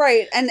bucket.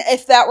 Right, and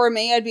if that were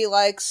me, I'd be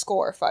like,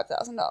 score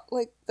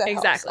 $5,000. That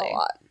helps a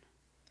lot.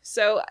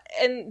 So,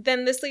 and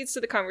then this leads to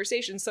the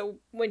conversation. So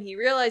when he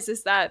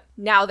realizes that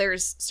now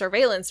there's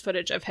surveillance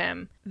footage of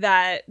him,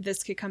 that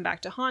this could come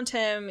back to haunt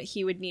him,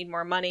 he would need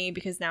more money,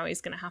 because now he's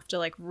going to have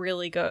to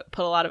really go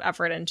put a lot of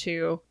effort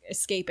into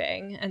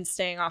escaping and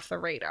staying off the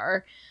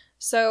radar.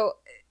 So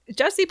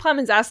Jesse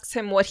Plemons asks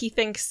him what he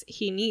thinks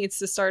he needs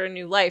to start a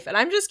new life. And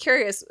I'm just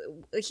curious.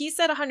 He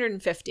said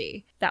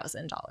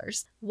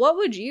 $150,000. What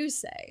would you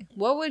say?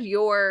 What would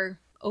your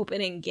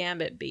opening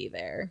gambit be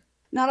there?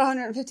 Not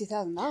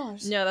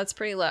 $150,000. No, that's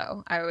pretty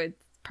low. I would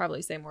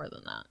probably say more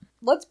than that.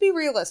 Let's be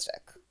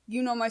realistic.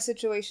 You know my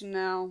situation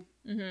now.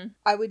 Mm-hmm.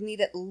 I would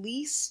need at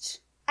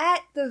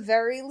the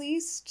very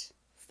least,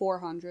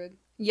 400.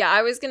 Yeah,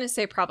 I was going to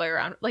say probably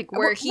around,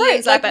 where he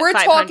ends up at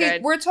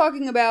 500. We're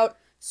talking about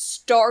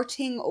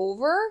starting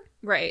over.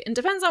 Right. And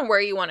depends on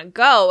where you want to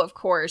go, of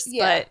course.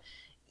 Yeah. But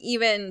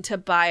even to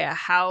buy a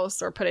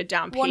house or put a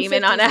down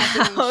payment on a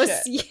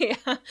house.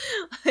 Yeah.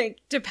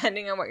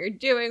 Depending on what you're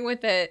doing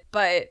with it.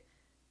 But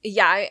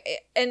yeah,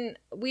 and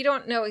we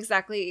don't know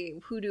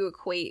exactly who to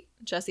equate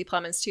Jesse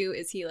Plemons to.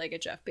 Is he like a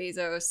Jeff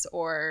Bezos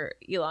or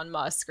Elon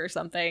Musk or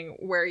something,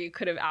 where you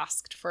could have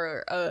asked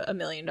for $1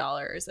 million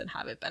and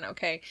have it been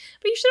okay?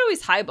 But you should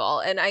always highball.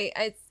 And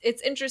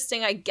it's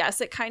interesting. I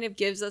guess it kind of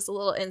gives us a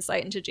little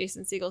insight into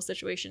Jason Segel's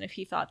situation if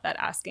he thought that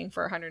asking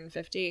for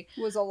 150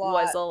 was a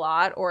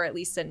lot, or at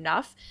least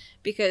enough.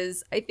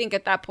 Because I think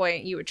at that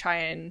point you would try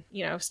and,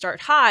 start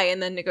high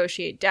and then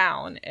negotiate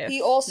down if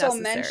he also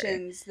necessary.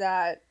 Mentions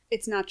that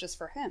it's not just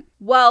for him.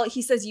 Well,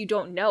 he says you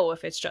don't know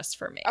if it's just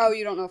for me. Oh,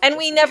 you don't know. And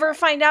we never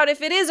find out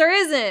if it is or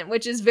isn't,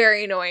 which is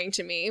very annoying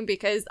to me,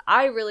 because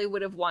I really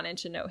would have wanted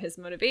to know his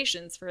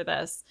motivations for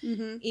this.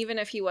 Mm-hmm. Even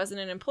if he wasn't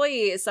an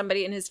employee, is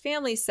somebody in his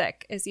family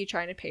sick? Is he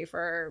trying to pay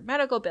for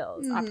medical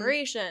bills,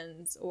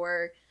 operations,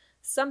 or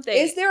something.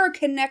 Is there a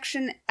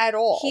connection at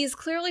all? He's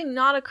clearly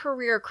not a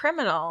career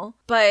criminal,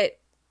 but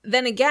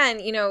then again,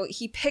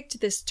 he picked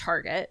this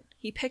target,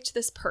 he picked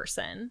this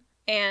person,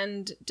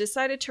 and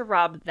decided to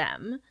rob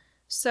them.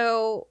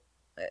 So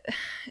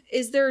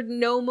is there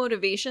no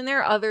motivation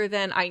there other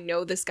than I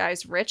know this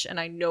guy's rich and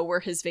I know where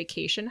his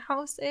vacation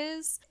house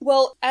is?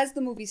 Well, as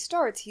the movie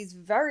starts, he's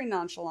very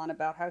nonchalant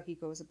about how he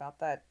goes about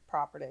that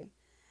property.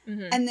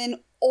 Mm-hmm. And then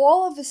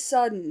all of a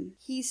sudden,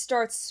 he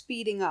starts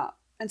speeding up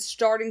and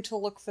starting to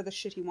look for the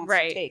shit he wants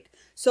to take.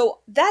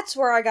 So that's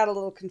where I got a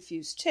little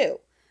confused too.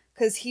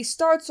 Because he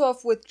starts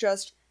off with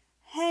just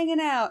hanging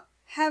out,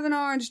 having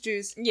orange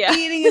juice,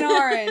 eating an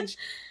orange,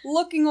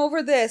 looking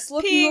over this,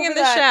 looking peeing over in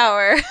the that.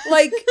 shower.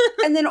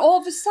 And then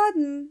all of a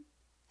sudden,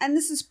 and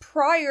this is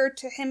prior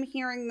to him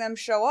hearing them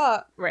show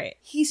up,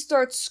 he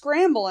starts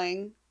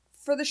scrambling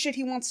for the shit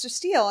he wants to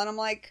steal. And I'm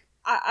like,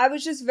 I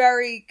was just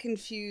very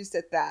confused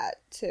at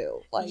that,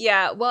 too.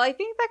 Yeah, well, I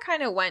think that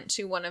kind of went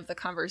to one of the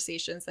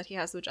conversations that he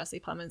has with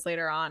Jesse Plemons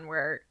later on,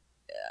 where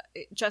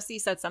Jesse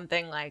said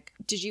something like,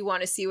 did you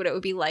want to see what it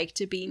would be like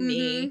to be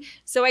me?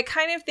 So I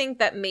kind of think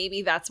that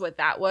maybe that's what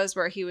that was,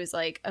 where he was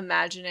like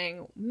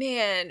imagining,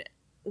 man,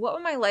 what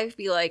would my life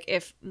be like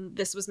if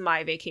this was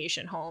my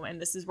vacation home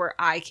and this is where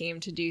I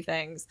came to do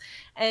things?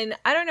 And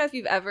I don't know if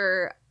you've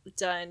ever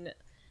done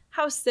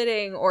house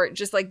sitting or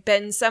just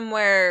been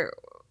somewhere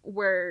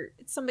where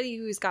it's somebody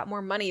who's got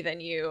more money than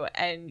you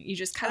and you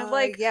just kind of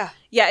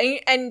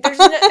and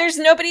there's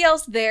nobody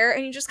else there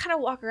and you just kind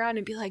of walk around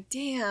and be like,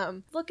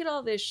 damn, look at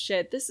all this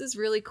shit, this is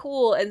really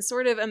cool, and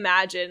sort of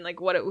imagine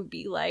what it would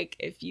be like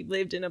if you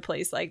lived in a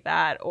place like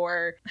that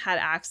or had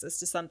access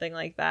to something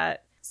like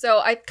that. So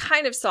I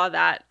kind of saw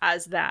that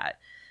as that,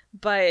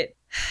 but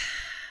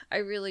I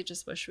really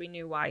just wish we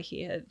knew why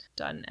he had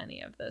done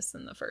any of this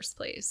in the first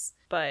place,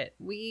 but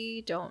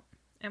we don't,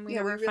 and we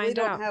never find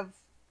out. Don't have,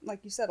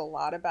 like you said, a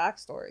lot of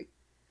backstory.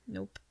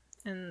 Nope.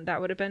 And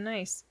that would have been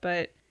nice.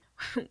 But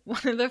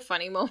one of the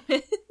funny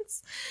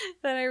moments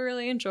that I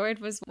really enjoyed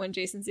was when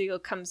Jason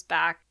Segel comes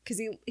back, because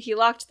he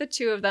locked the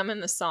two of them in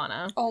the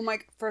sauna. Oh my,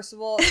 first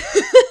of all,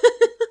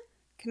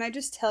 can I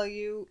just tell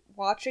you,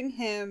 watching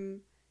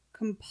him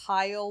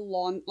compile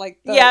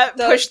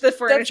push the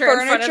furniture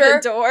in front of the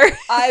door.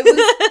 I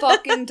was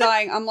fucking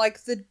dying. I'm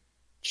like, the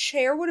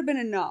chair would have been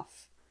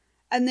enough.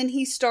 And then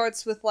he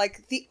starts with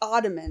the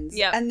ottomans.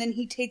 Yeah. And then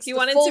he takes the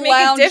full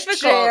lounge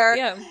chair.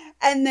 Yeah.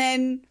 And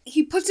then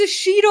he puts a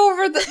sheet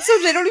over so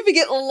they don't even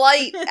get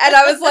light. And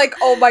I was like,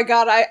 oh my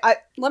God, I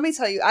let me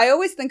tell you, I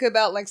always think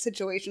about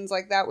situations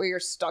like that where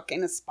you're stuck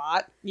in a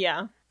spot.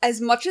 Yeah.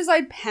 As much as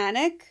I'd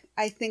panic,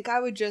 I think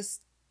I would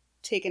just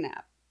take a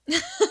nap.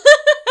 Everything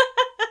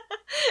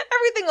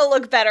will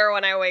look better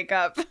when I wake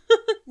up.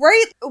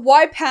 Right?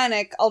 Why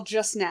panic? I'll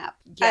just nap.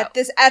 Yep.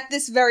 At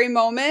this very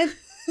moment.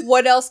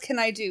 What else can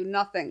I do?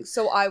 Nothing.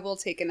 So I will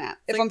take a nap.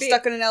 If I'm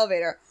stuck in an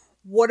elevator,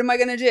 what am I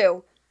going to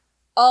do?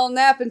 I'll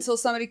nap until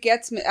somebody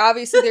gets me.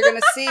 Obviously, they're going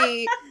to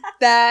see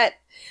that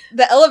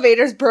the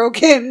elevator's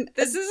broken.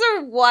 This is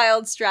a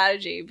wild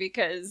strategy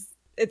because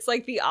it's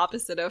the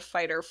opposite of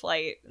fight or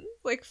flight.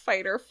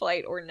 Fight or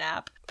flight or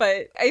nap.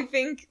 But I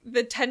think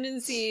the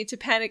tendency to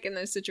panic in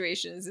those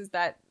situations is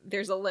that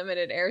there's a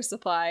limited air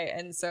supply.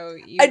 And so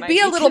I'd be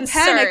a little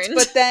concerned. Panicked,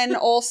 but then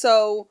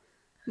also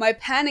my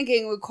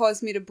panicking would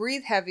cause me to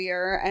breathe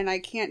heavier, and I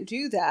can't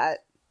do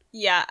that.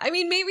 Yeah, I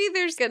mean, maybe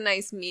there's a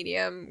nice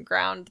medium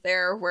ground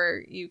there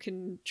where you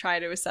can try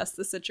to assess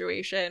the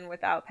situation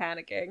without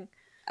panicking.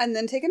 And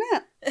then take a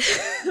nap.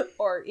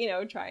 Or,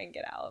 try and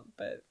get out.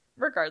 But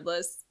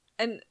regardless,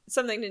 and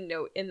something to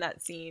note in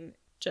that scene,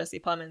 Jesse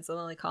Plemons and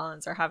Lily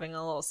Collins are having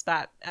a little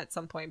spat at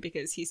some point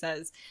because he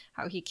says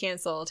how he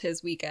canceled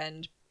his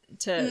weekend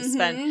to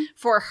spend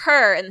for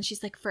her, and then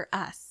she's like, for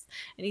us.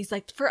 And he's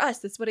like, for us,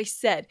 that's what I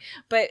said.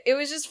 But it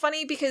was just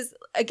funny because,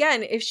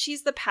 again, if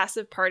she's the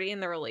passive party in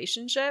the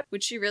relationship,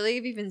 would she really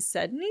have even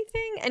said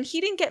anything? And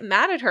he didn't get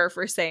mad at her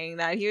for saying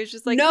that. He was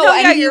just like, no,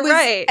 you're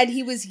right. And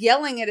he was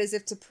yelling it as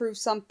if to prove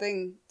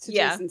something to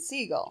Jason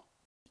Segel.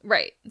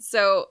 Right.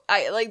 So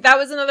that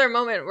was another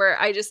moment where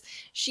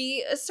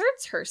she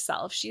asserts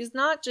herself. She's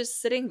not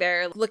just sitting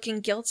there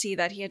looking guilty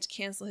that he had to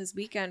cancel his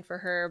weekend for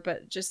her,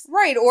 but just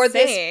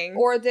saying.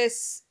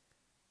 This,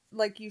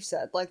 like you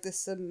said, this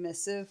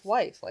submissive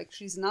wife.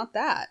 She's not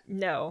that.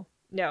 No.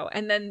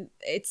 And then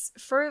it's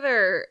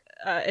further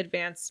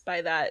advanced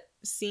by that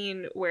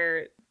scene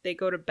where they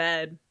go to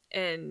bed,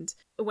 and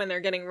when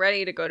they're getting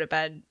ready to go to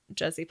bed,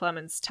 Jesse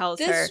Plemons tells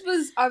her...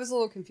 I was a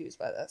little confused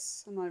by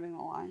this. I'm not even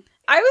gonna lie.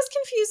 I was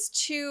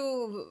confused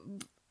too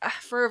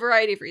for a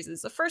variety of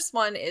reasons. The first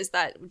one is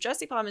that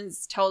Jesse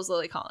Plemons tells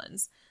Lily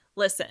Collins,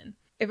 listen,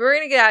 if we're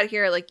going to get out of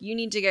here, you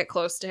need to get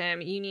close to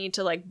him. You need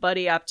to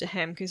buddy up to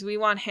him because we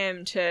want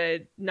him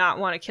to not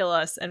want to kill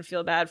us and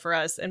feel bad for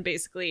us and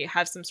basically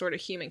have some sort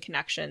of human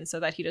connection so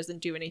that he doesn't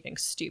do anything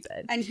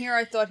stupid. And here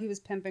I thought he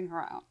was pimping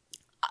her out.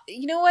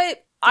 You know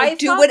what? I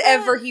do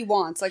whatever he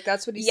wants.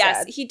 That's what he said.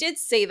 Yes, he did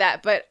say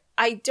that, but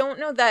I don't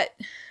know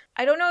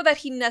that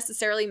he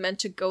necessarily meant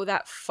to go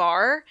that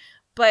far.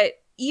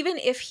 But even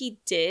if he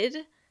did,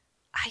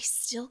 I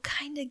still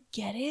kind of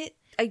get it.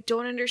 I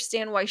don't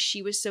understand why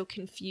she was so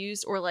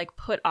confused or like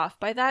put off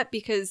by that,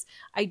 because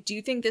I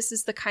do think this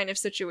is the kind of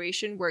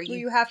situation where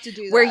you have to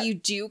do that. Where you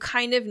do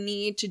kind of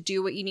need to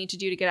do what you need to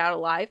do to get out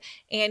alive.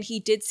 And he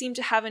did seem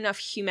to have enough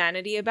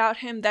humanity about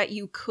him that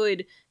you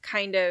could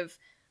kind of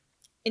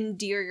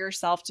endear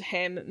yourself to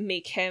him,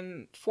 make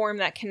him form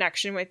that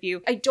connection with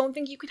you. I don't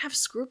think you can have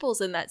scruples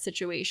in that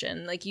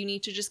situation. Like, you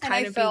need to just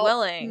kind of be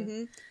willing.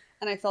 Mm-hmm.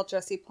 And I felt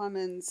Jesse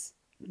Plemons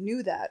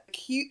knew that.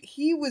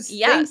 He was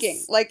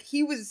thinking, like,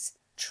 he was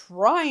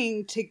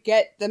trying to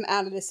get them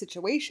out of this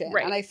situation.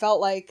 Right. And I felt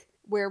like,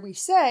 where we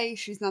say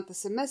she's not the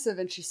submissive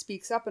and she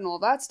speaks up and all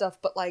that stuff,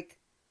 but like,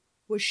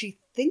 was she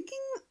thinking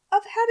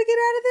of how to get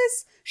out of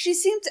this? She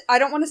seemed to, I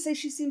don't want to say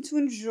she seemed to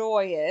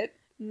enjoy it.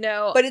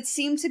 No. But it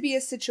seemed to be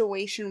a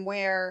situation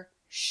where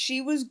she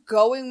was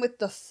going with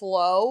the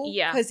flow.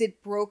 Yeah. Because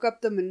it broke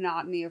up the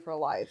monotony of her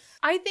life.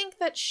 I think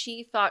that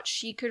she thought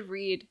she could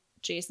read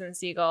Jason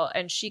Segel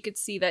and she could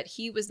see that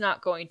he was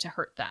not going to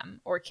hurt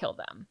them or kill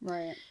them.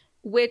 Right.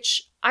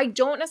 Which I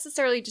don't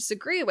necessarily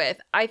disagree with.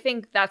 I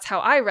think that's how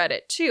I read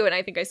it too. And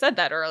I think I said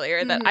that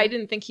earlier, that I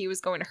didn't think he was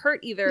going to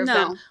hurt either of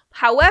them.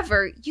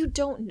 However, you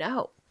don't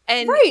know.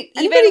 And right.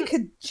 Anybody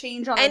could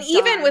change on and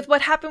even with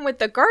what happened with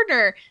the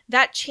gardener,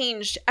 that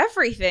changed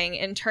everything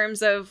in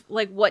terms of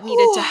like what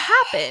needed to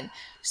happen.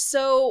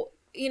 So,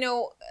 you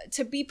know,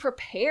 to be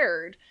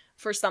prepared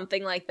for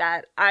something like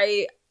that,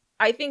 I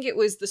think it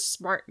was the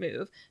smart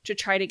move to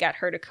try to get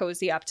her to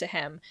cozy up to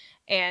him.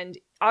 And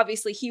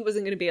obviously he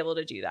wasn't going to be able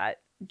to do that.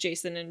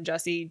 Jason and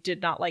Jesse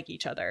did not like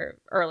each other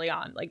early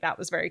on. Like, that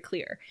was very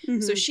clear.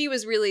 Mm-hmm. So she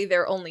was really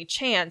their only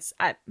chance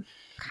at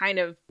kind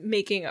of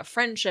making a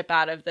friendship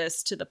out of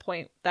this to the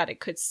point that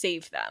it could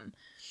save them.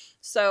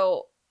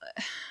 So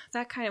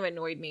that kind of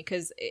annoyed me,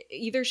 because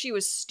either she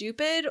was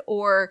stupid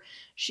or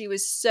she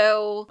was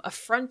so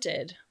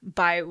affronted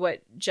by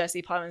what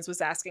Jesse Plemons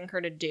was asking her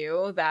to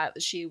do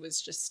that she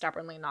was just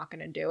stubbornly not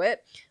going to do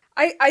it.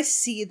 I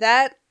see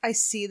that. I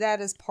see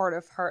that as part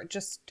of her,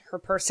 just her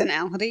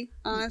personality,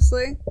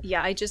 honestly.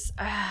 Yeah, I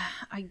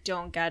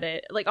don't get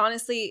it. Like,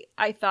 honestly,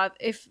 I thought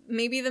if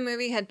maybe the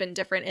movie had been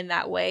different in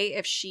that way,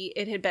 if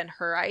it had been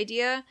her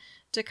idea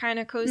to kind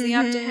of cozy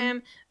up to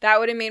him, that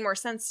would have made more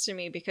sense to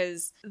me,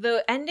 because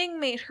the ending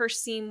made her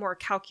seem more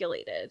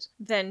calculated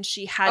than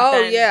she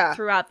had been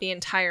throughout the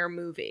entire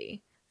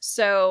movie.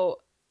 So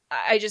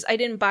I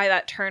didn't buy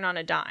that turn on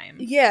a dime.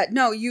 Yeah,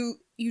 no, you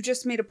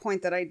just made a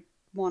point that I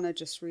want to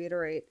just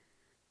reiterate.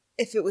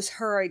 If it was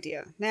her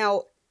idea.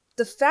 Now,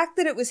 the fact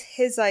that it was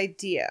his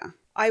idea,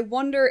 I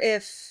wonder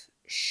if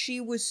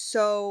she was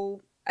so,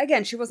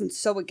 again, she wasn't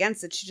so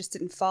against it, she just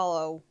didn't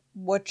follow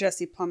what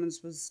Jesse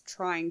Plemons was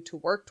trying to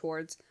work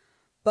towards.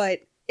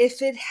 But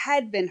if it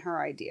had been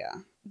her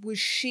idea, was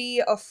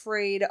she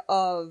afraid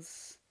of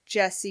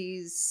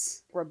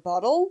Jesse's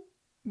rebuttal?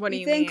 What do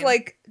you mean?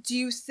 Like, do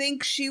you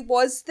think she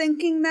was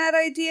thinking that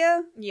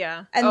idea?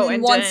 Yeah. And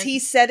then once he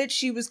said it,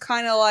 she was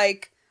kind of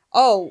like,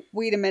 oh,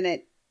 wait a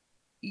minute.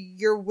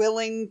 You're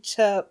willing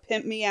to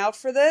pimp me out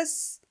for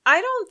this?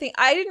 I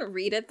didn't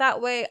read it that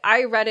way.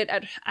 I read it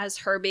as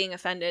her being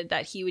offended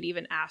that he would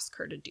even ask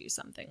her to do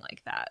something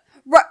like that.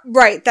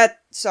 Right.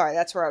 That's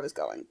where I was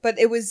going. But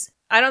it was...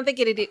 I don't think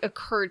it had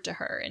occurred to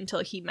her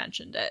until he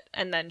mentioned it.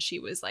 And then she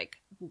was like,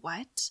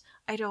 what?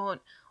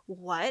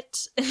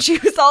 What? And she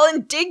was all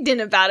indignant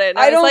about it. And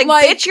I was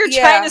like, bitch, you're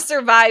trying to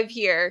survive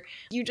here.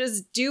 You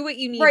just do what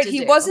you need to do.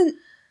 He wasn't...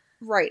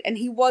 Right, and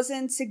he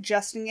wasn't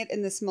suggesting it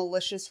in this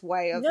malicious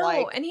way of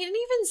No, and he didn't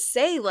even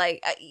say,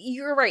 like,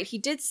 you're right, he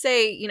did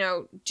say, you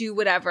know, do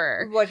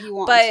whatever. What he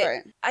wants, but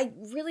right. I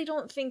really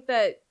don't think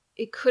that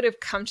it could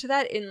have come to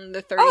that in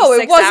the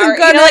 36 it wasn't hours.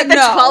 Gonna, the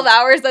 12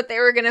 hours that they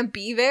were going to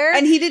be there.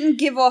 And he didn't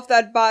give off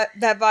that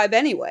vibe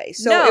anyway,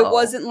 so it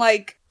wasn't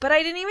like... But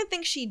I didn't even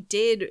think she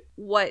did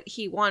what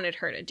he wanted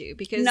her to do,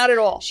 because... Not at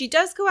all. She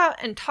does go out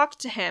and talk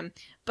to him,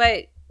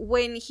 but...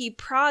 when he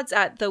prods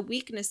at the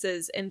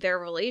weaknesses in their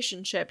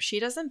relationship, she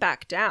doesn't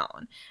back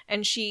down.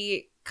 And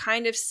she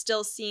kind of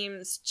still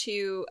seems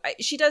to...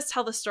 She does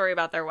tell the story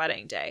about their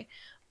wedding day,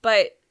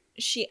 but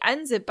she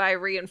ends it by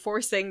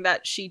reinforcing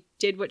that she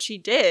did what she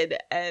did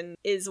and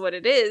is what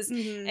it is.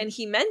 Mm-hmm. And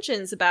he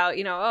mentions about,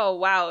 you know, oh,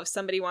 wow, if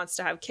somebody wants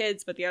to have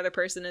kids but the other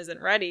person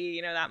isn't ready,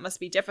 you know, that must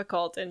be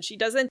difficult. And she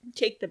doesn't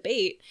take the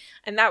bait.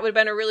 And that would have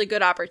been a really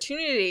good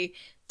opportunity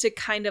to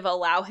kind of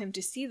allow him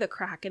to see the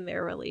crack in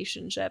their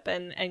relationship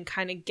and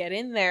kind of get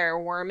in there,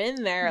 worm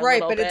in there a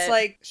little bit. Right, but it's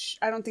like,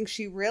 I don't think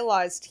she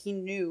realized he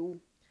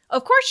knew.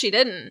 Of course she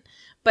didn't.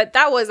 But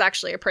that was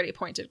actually a pretty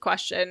pointed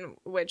question,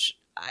 which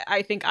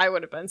I think I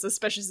would have been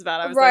suspicious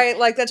about. I was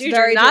like that's dude,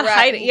 very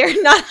direct.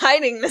 You're not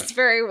hiding this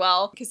very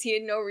well, because he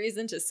had no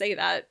reason to say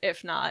that,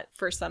 if not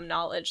for some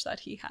knowledge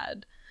that he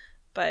had.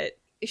 But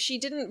she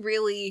didn't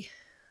really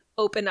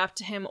open up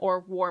to him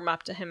or warm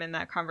up to him in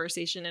that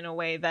conversation in a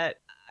way that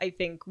I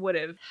think would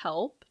have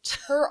helped.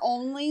 Her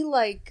only,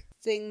 like,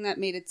 thing that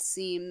made it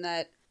seem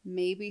that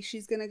maybe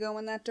she's going to go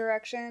in that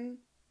direction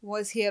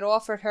was he had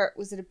offered her,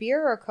 was it a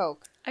beer or a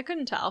Coke? I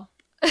couldn't tell.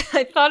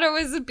 I thought it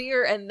was a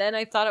beer, and then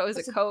I thought it was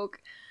a Coke.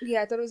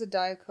 Yeah, I thought it was a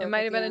Diet Coke. It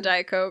might have been a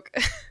Diet Coke.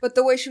 But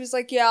the way she was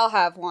like, yeah, I'll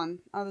have one.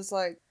 I was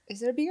like,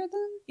 is it a beer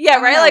then?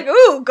 Yeah, right? Like,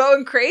 ooh,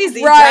 going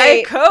crazy.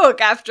 Right. Diet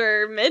Coke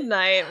after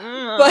midnight.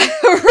 But,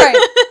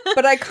 right.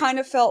 But I kind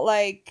of felt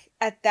like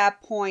at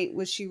that point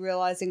was she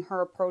realizing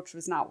her approach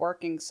was not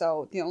working.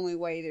 So the only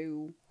way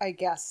to, I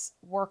guess,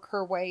 work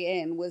her way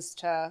in was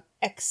to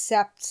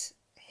accept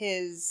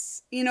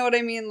his, you know what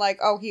I mean? Like,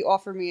 oh, he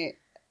offered me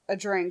a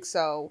drink,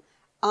 so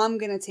I'm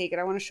going to take it.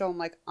 I want to show him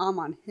like I'm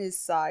on his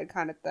side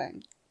kind of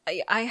thing.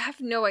 I have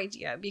no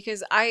idea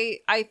because I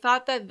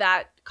thought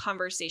that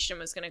conversation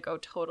was going to go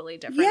totally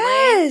differently.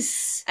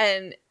 Yes.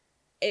 And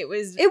it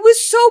was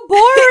so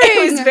boring.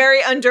 It was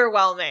very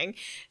underwhelming.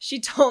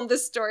 She told the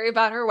story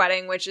about her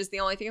wedding, which is the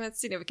only thing that's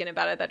significant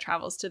about it that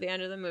travels to the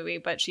end of the movie.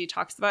 But she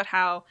talks about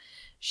how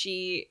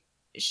she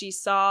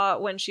saw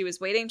when she was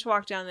waiting to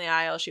walk down the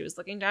aisle, she was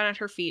looking down at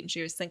her feet and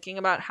she was thinking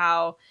about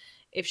how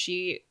if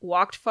she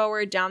walked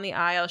forward down the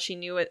aisle, she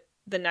knew what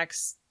the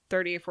next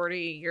 30 or 40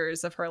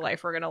 years of her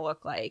life were going to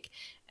look like.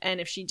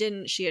 And if she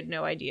didn't, she had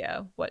no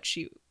idea what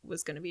she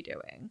was going to be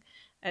doing.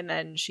 And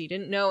then she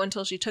didn't know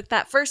until she took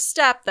that first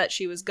step that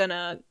she was going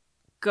to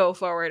go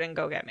forward and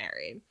go get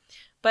married.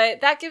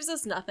 But that gives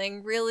us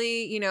nothing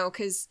really, you know,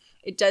 because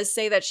it does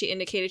say that she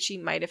indicated she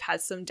might have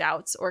had some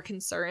doubts or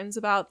concerns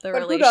about the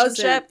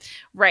relationship.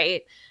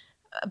 Right.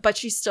 But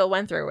she still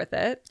went through with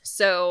it.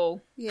 So,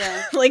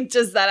 yeah, like,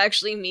 does that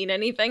actually mean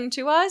anything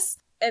to us?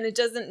 And it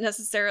doesn't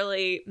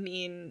necessarily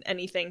mean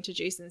anything to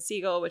Jason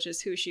Segel, which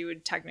is who she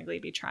would technically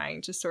be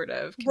trying to sort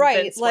of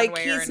convince one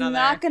way or another. He's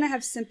not going to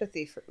have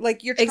sympathy for,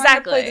 like, you're trying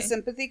to play the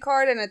sympathy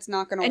card and it's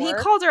not going to work. And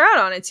he called her out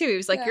on it too. He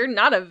was like, you're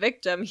not a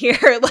victim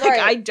here. Like,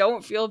 I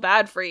don't feel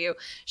bad for you.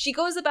 She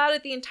goes about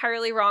it the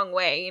entirely wrong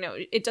way. You know,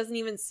 it doesn't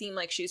even seem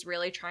like she's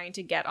really trying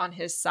to get on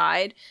his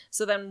side.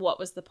 So then what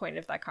was the point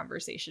of that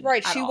conversation?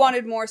 Right. She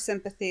wanted more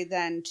sympathy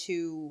than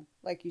to,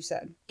 like you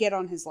said, get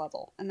on his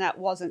level. And that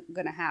wasn't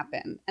going to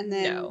happen. And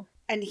then,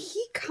 and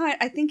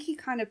I think he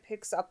kind of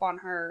picks up on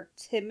her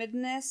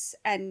timidness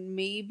and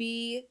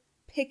maybe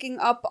picking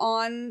up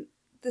on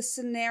the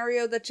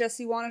scenario that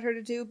Jesse wanted her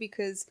to do,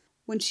 because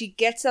when she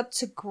gets up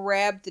to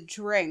grab the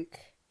drink,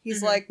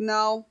 he's like,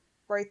 no,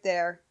 right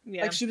there.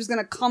 Yeah. Like she was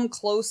going to come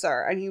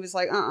closer. And he was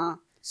like,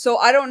 So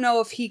I don't know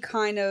if he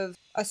kind of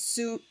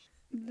assumed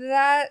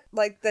that,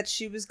 like, that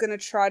she was going to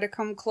try to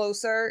come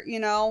closer, you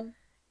know?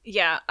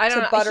 Yeah, I don't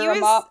know. Butter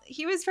him up.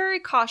 He was very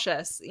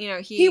cautious. You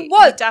know, he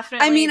was. He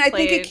definitely I mean, I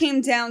think it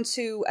came down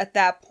to, at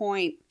that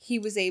point, he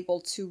was able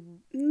to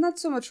not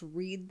so much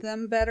read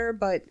them better,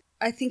 but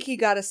I think he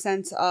got a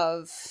sense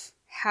of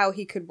how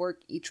he could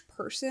work each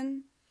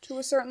person to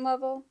a certain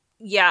level.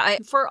 Yeah,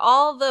 for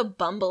all the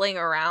bumbling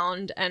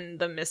around and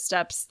the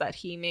missteps that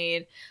he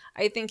made,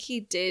 I think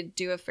he did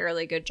do a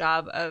fairly good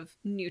job of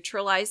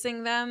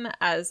neutralizing them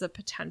as a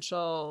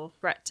potential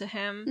threat to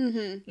him.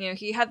 Mm-hmm. You know,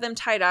 he had them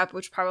tied up,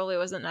 which probably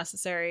wasn't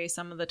necessary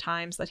some of the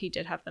times that he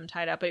did have them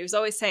tied up, but he was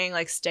always saying,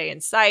 like, stay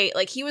in sight.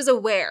 Like, he was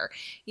aware,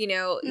 you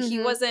know, he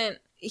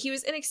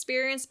was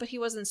inexperienced, but he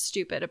wasn't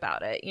stupid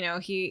about it. You know,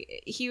 he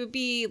would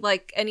be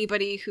like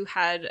anybody who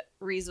had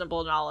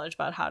reasonable knowledge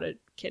about how to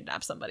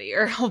kidnap somebody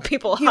or hold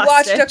people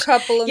hostage. He watched a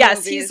couple of movies.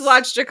 Yes, he's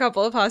watched a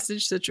couple of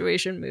hostage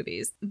situation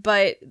movies.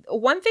 But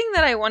one thing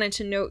that I wanted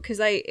to note, because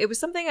it was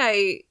something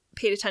I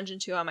paid attention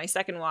to on my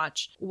second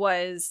watch,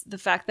 was the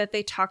fact that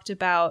they talked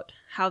about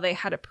how they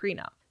had a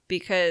prenup.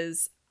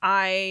 Because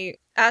I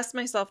asked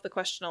myself the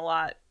question a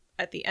lot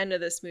at the end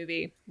of this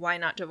movie, why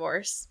not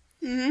divorce?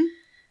 Mm-hmm.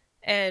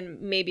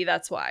 And maybe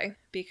that's why,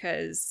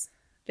 because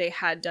they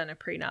had done a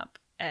prenup,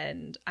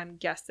 and I'm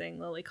guessing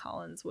Lily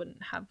Collins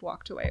wouldn't have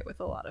walked away with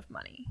a lot of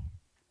money.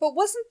 But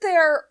wasn't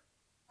there,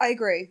 I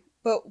agree,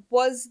 but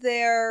wasn't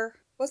there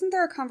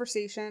a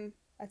conversation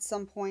at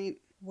some point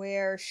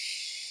where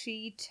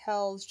she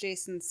tells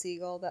Jason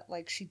Segel that,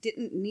 like, she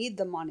didn't need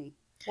the money?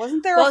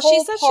 Wasn't there a whole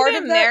she said part she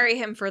didn't marry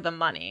him for the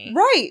money.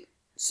 Right.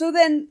 So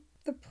then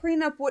the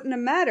prenup wouldn't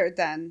have mattered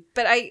then.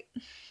 But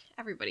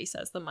everybody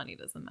says the money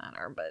doesn't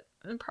matter, but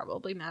it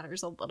probably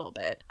matters a little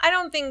bit. I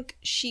don't think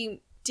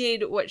she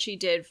did what she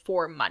did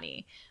for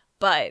money,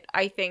 but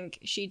I think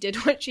she did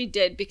what she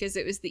did because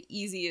it was the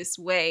easiest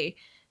way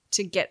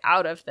to get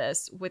out of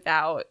this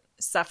without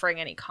suffering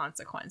any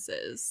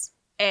consequences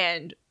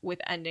and with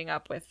ending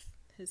up with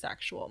his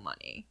actual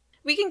money.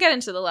 We can get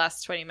into the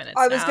last 20 minutes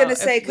I was going to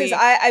say, because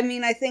I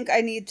mean, I think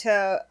I need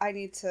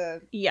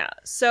to. Yeah,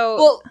 so.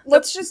 Well,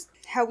 let's just,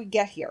 how we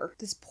get here.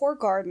 This poor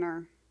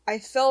gardener, I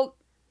felt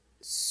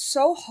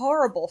so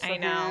horrible for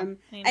him. I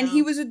know. And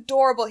he was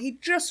adorable. He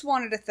just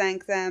wanted to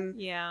thank them.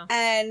 Yeah.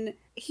 And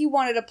he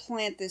wanted to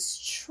plant this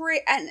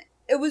tree. And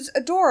it was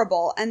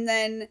adorable. And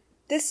then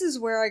this is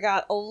where I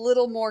got a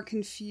little more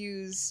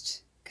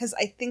confused. Because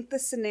I think the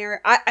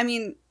scenario... I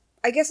mean,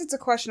 I guess it's a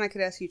question I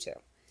could ask you too.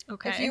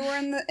 Okay. If you were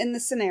in the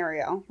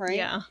scenario, right?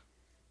 Yeah.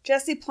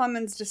 Jesse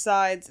Plemons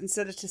decides,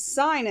 instead of to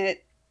sign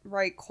it,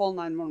 right, call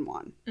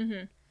 911.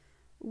 Mm-hmm.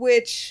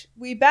 Which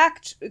we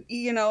backed,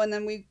 you know, and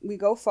then we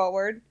go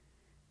forward.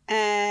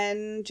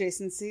 And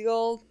Jason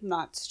Segel,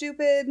 not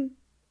stupid,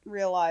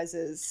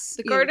 realizes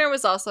The gardener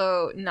was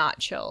also not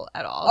chill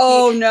at all.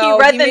 Oh, He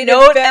read the made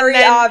note it very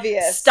and then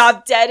obvious.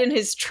 stopped dead in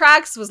his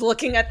tracks, was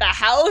looking at the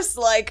house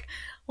like,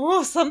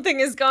 oh, something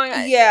is going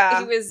on.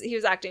 Yeah. He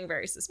was acting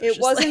very suspiciously.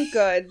 It wasn't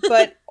good,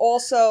 but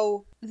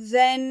also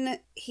then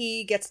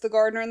he gets the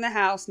gardener in the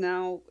house.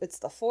 Now it's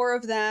the four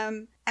of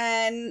them.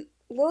 And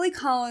Lily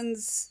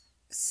Collins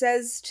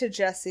says to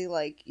Jesse,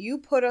 like, you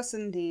put us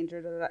in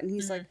danger. Da, da, da. And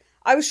he's like,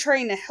 I was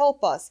trying to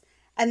help us.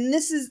 And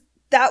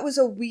that was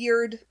a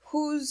weird,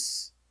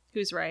 who's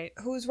right?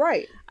 Who's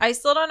right? I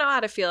still don't know how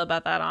to feel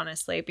about that,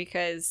 honestly,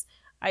 because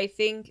I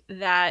think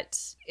that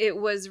it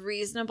was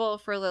reasonable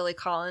for Lily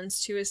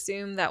Collins to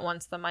assume that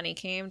once the money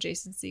came,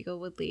 Jason Segel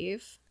would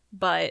leave.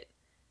 But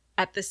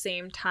at the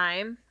same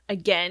time,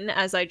 again,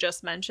 as I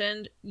just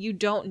mentioned, you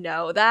don't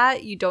know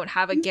that. You don't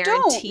have a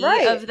guarantee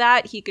of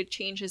that. He could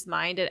change his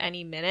mind at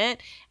any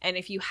minute. And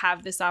if you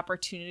have this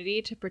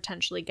opportunity to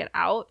potentially get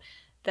out,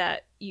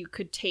 that you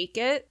could take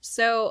it.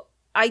 So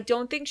I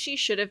don't think she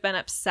should have been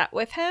upset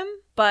with him,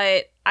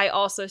 but I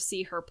also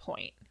see her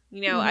point.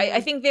 You know,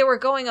 I think they were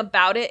going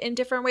about it in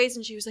different ways,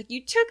 and she was like,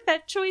 you took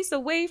that choice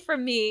away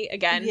from me.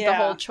 Again, the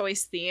whole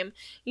choice theme.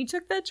 You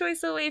took that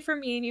choice away from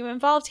me, and you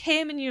involved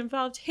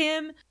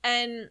him,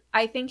 and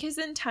I think his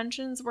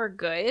intentions were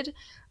good,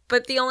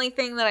 but the only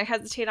thing that I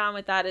hesitate on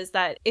with that is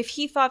that if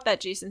he thought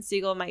that Jason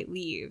Segel might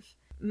leave,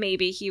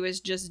 maybe he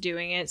was just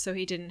doing it so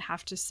he didn't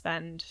have to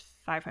spend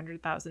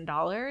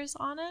 $500,000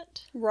 on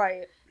it.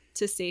 Right.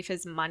 To save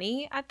his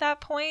money at that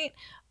point.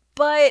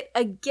 But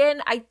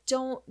again, I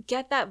don't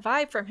get that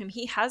vibe from him.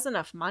 He has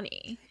enough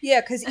money.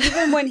 Yeah, because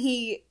even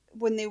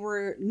when they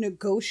were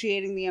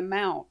negotiating the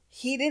amount,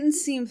 he didn't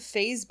seem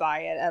fazed by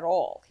it at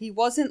all. He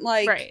wasn't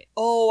like,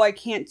 oh, I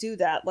can't do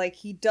that. Like,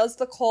 he does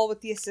the call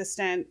with the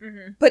assistant.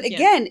 Mm-hmm. But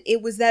again,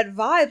 it was that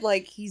vibe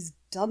like he's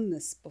done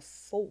this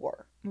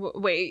before.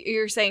 Wait,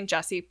 you're saying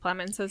Jesse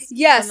Plemons has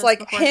Yes, like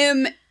before?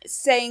 Him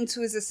saying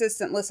to his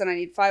assistant, listen, I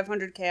need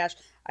 $500 cash.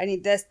 I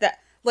need this, that.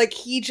 Like,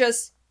 he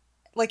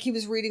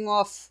was reading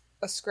off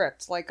a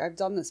script. Like, I've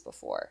done this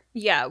before.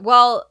 Yeah,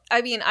 well,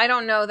 I mean, I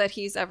don't know that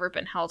he's ever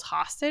been held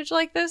hostage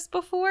like this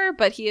before,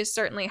 but he has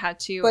certainly had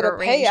to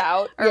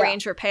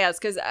arrange for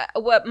payouts. Because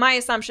what my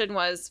assumption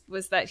was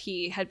that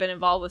he had been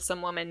involved with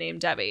some woman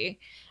named Debbie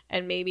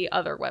and maybe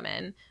other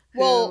women.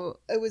 Well,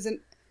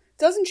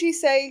 doesn't she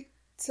say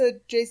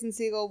to Jason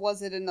Segel,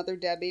 was it another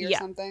Debbie or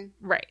something?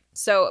 Right.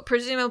 So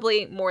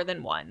presumably more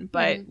than one,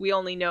 but we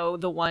only know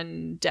the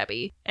one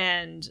Debbie.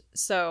 And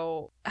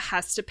so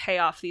has to pay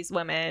off these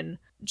women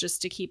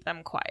just to keep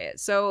them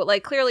quiet. So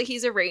like clearly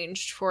he's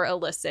arranged for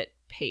illicit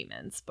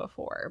payments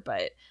before,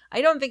 but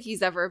I don't think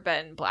he's ever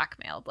been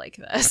blackmailed like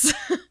this.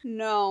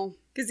 No.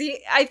 Because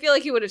I feel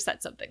like he would have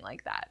said something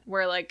like that,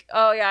 where like,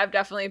 oh yeah, I've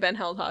definitely been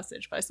held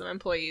hostage by some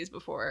employees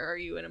before. Are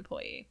you an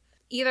employee?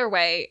 Either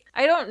way,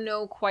 I don't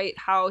know quite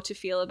how to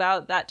feel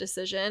about that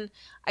decision.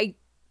 I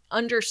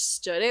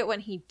understood it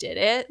when he did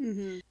it,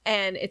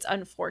 and it's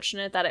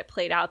unfortunate that it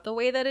played out the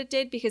way that it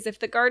did, because if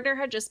the gardener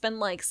had just been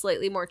like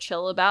slightly more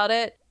chill about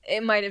it,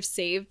 it might have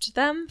saved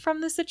them from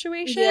the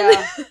situation.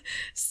 Yeah.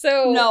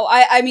 So no,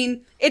 I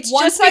mean, it's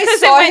just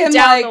because it went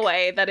down the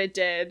way that it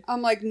did.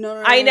 I'm like,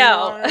 no, I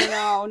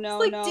know, no,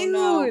 like,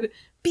 dude.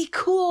 Be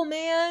cool,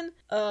 man.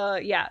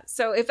 Yeah.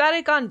 So if that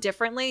had gone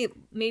differently,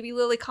 maybe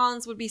Lily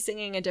Collins would be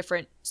singing a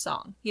different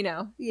song, you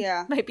know?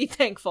 Yeah. Might be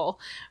thankful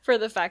for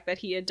the fact that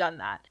he had done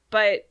that.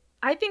 But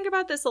I think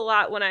about this a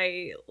lot when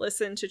I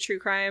listen to true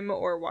crime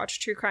or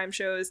watch true crime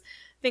shows,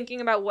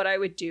 thinking about what I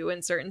would do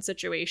in certain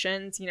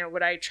situations. You know,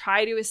 would I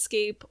try to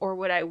escape, or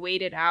would I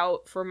wait it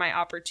out for my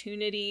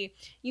opportunity?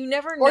 You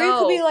never know. Or you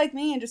could be like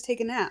me and just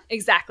take a nap.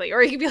 Exactly.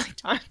 Or you could be like,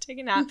 Dawn, take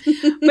a nap.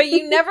 But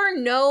you never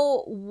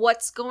know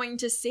what's going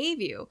to save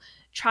you.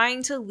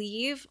 Trying to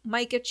leave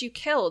might get you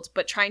killed,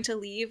 but trying to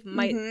leave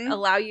might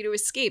allow you to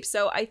escape.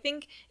 So I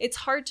think it's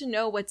hard to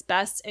know what's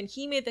best. And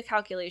he made the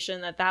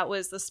calculation that that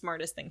was the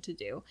smartest thing to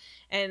do.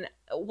 And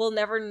we'll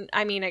never,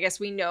 I mean, I guess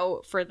we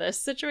know for this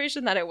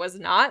situation that it was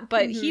not,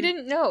 but he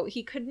didn't know.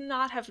 He could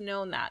not have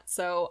known that.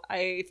 So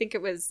I think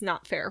it was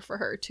not fair for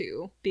her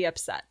to be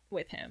upset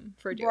with him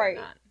for doing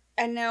that.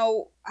 And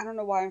now, I don't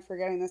know why I'm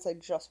forgetting this. I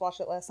just watched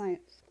it last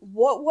night.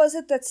 What was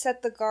it that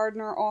set the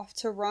gardener off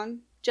to run?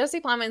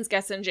 Jesse Plemons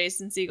gets in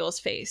Jason Segel's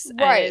face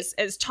and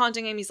is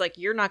taunting him. He's like,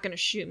 you're not going to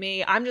shoot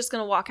me. I'm just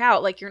going to walk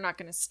out. Like, you're not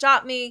going to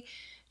stop me.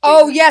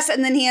 Oh, yes.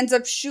 And then he ends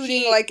up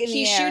shooting in the air.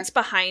 He shoots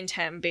behind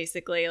him,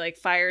 basically, like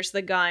fires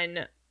the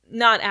gun,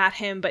 not at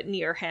him, but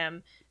near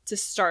him to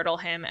startle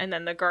him. And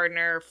then the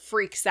gardener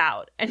freaks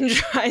out and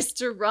tries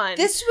to run.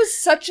 This was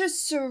such a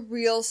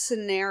surreal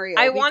scenario.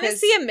 I want to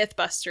see a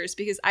Mythbusters,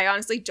 because I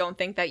honestly don't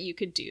think that you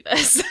could do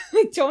this.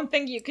 I don't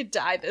think you could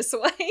die this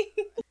way.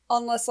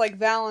 Unless, like,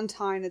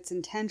 Valentine, it's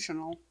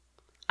intentional.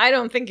 I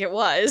don't think it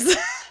was.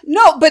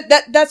 No, but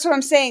that's what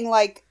I'm saying.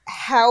 Like,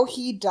 how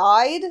he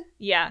died.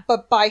 Yeah.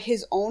 But by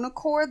his own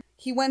accord,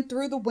 he went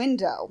through the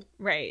window.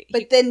 Right.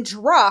 But then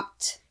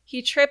dropped.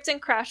 He tripped and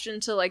crashed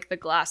into, like, the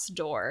glass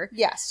door.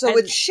 Yeah, so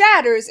it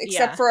shatters,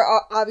 except Yeah. for,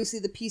 obviously,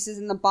 the pieces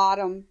in the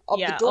bottom of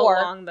the Yeah, door.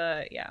 along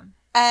the,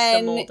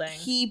 And the molding.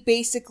 he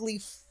basically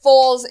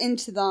falls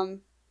into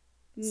them.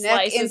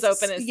 Slices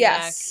open his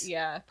yes. neck.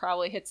 Yeah,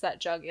 probably hits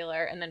that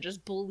jugular and then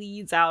just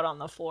bleeds out on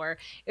the floor.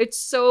 It's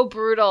so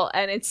brutal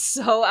and it's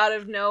so out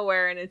of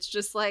nowhere. And it's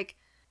just like,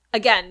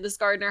 again, this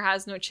gardener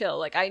has no chill.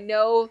 Like, I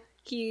know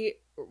he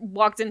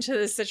walked into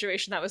this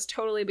situation that was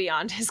totally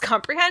beyond his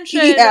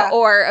comprehension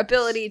or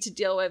ability to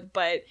deal with,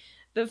 but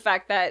the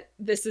fact that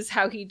this is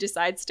how he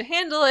decides to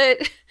handle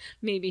it,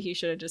 maybe he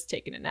should have just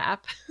taken a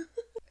nap.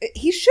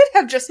 He should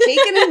have just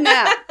taken a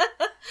nap.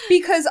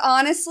 Because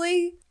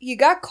honestly, you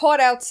got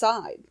caught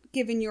outside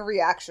giving your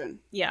reaction.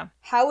 Yeah.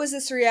 How is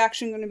this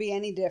reaction going to be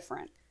any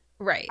different?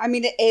 Right. I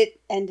mean,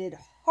 it ended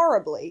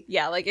horribly.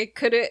 Yeah, like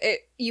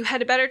you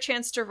had a better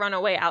chance to run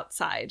away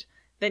outside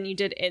than you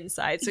did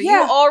inside. So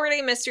Yeah. you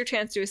already missed your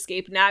chance to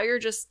escape. Now you're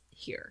just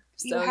here.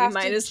 So you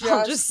might as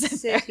well just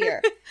sit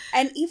here.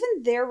 And even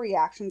their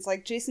reactions,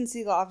 like Jason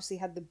Segel obviously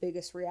had the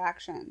biggest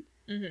reaction.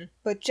 Mm-hmm.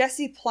 But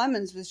Jesse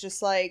Plemons was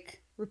just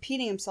like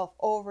repeating himself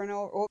over and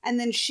over. And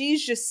then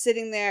she's just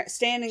standing there.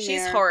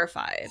 She's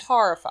horrified.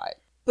 Horrified.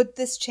 But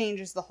this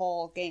changes the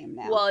whole game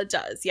now. Well, it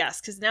does,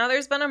 yes, because now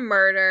there's been a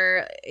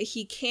murder.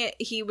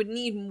 He would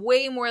need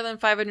way more than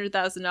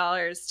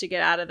 $500,000 to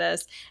get out of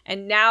this.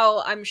 And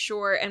now I'm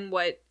sure, and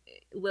what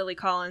Lily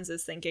Collins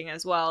is thinking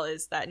as well,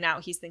 is that now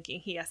he's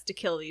thinking he has to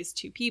kill these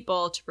two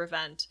people to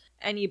prevent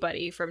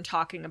anybody from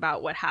talking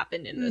about what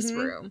happened in this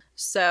room.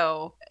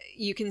 So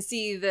you can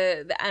see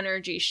the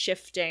energy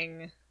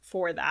shifting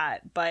for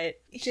that,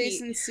 but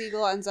Jason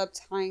Segel ends up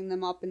tying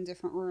them up in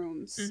different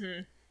rooms.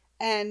 Mm-hmm.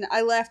 And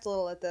I laughed a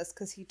little at this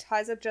because he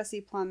ties up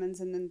Jesse Plemons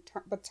and then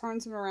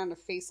turns him around to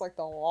face like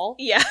the wall.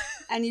 Yeah.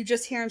 And you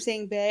just hear him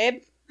saying,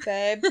 babe,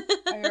 are you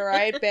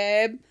alright,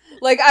 babe?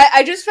 Like,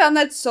 I just found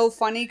that so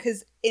funny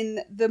because in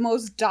the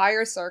most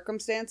dire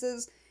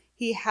circumstances,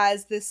 he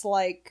has this,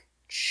 like,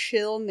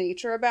 chill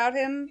nature about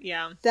him.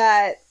 Yeah.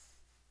 That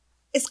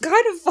is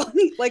kind of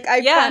funny. Like,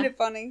 I find it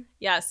funny.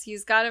 Yes,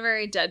 he's got a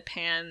very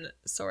deadpan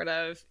sort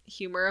of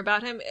humor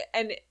about him.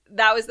 And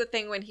that was the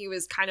thing when he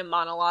was kind of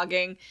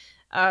monologuing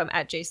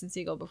at Jason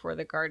Segel before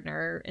the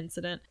Gardner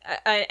incident.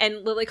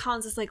 And Lily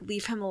Collins is like,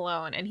 leave him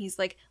alone. And he's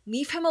like,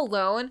 leave him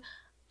alone?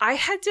 I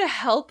had to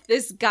help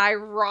this guy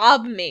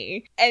rob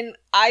me, and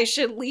I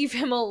should leave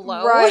him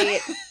alone.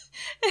 Right.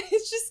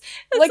 It's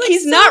like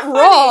he's so not funny.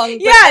 wrong,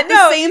 but at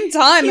the same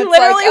time, he it's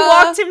literally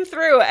like, walked him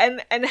through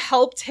and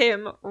helped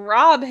him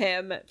rob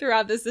him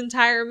throughout this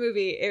entire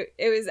movie.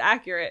 It was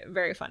accurate,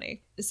 very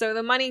funny. So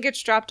the money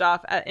gets dropped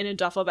off in a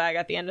duffel bag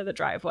at the end of the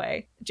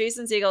driveway.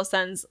 Jason Segel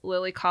sends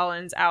Lily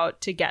Collins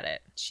out to get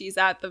it. She's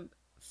at the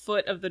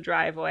foot of the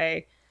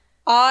driveway.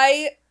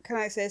 Can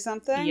I say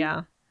something?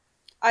 Yeah.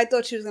 I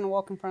thought she was going to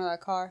walk in front of that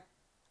car.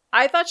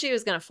 I thought she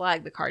was going to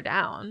flag the car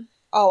down.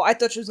 Oh, I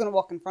thought she was going to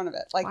walk in front of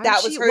it. Like, Why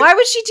that was her... Why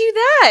would she do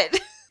that?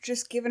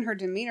 Just given her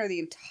demeanor the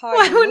entire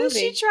Why movie. wouldn't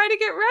she try to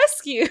get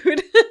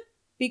rescued?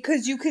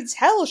 Because you could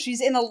tell she's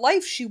in a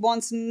life she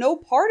wants no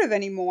part of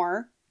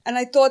anymore. And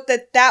I thought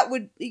that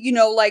would,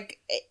 like,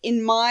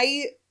 in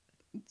my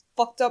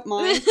fucked up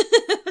mind,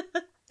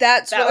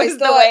 that was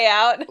the way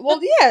out.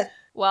 Well, yeah.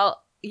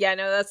 Well, yeah,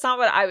 no, that's not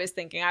what I was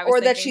thinking. Or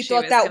that she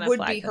thought that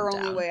would be her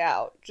only way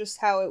out. Just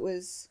how it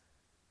was.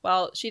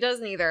 Well, she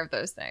does neither of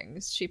those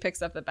things. She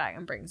picks up the bag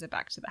and brings it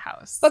back to the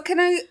house. But can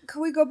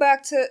we go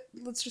back to,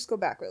 let's just go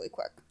back really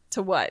quick.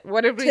 To what?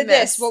 What did we miss? To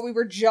this, what we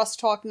were just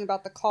talking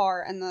about, the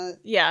car and the...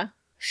 Yeah.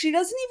 She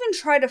doesn't even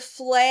try to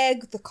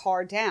flag the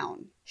car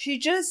down. She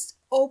just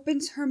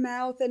opens her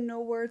mouth and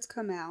no words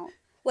come out.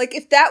 Like,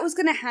 if that was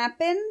going to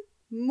happen,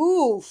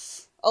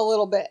 move a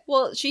little bit.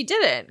 Well, she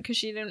didn't, because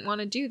she didn't want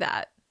to do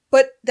that.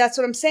 But that's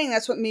what I'm saying.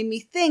 That's what made me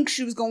think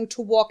she was going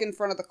to walk in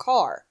front of the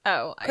car.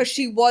 Oh. Because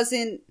she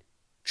wasn't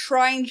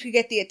trying to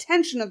get the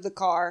attention of the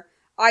car.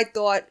 I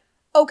thought,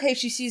 okay,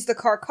 she sees the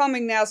car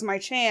coming, now's my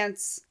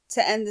chance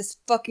to end this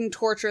fucking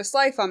torturous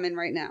life I'm in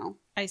right now.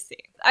 I see.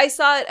 I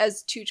saw it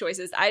as two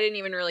choices. I didn't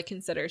even really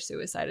consider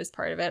suicide as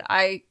part of it.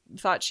 I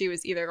thought she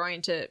was either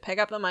going to pick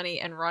up the money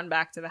and run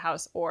back to the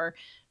house, or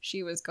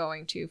she was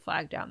going to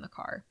flag down the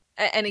car.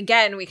 And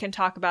again, we can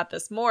talk about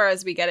this more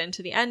as we get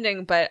into the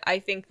ending, but I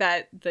think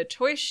that the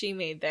choice she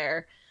made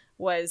there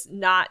was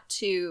not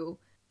to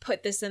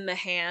put this in the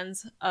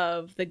hands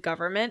of the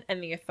government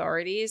and the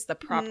authorities, the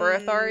proper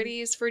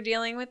authorities for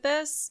dealing with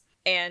this,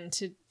 and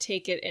to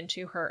take it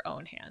into her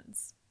own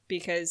hands.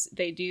 Because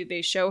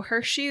they show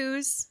her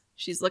shoes.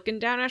 She's looking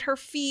down at her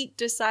feet,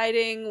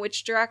 deciding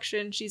which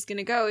direction she's going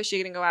to go. Is she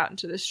going to go out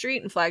into the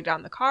street and flag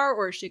down the car,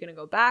 or is she going to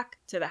go back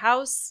to the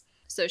house?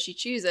 So she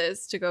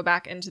chooses to go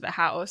back into the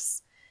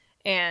house,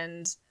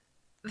 and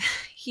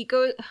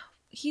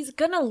he's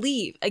gonna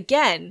leave.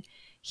 Again,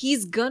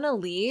 he's gonna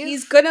leave.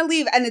 He's gonna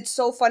leave, and it's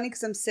so funny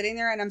because I'm sitting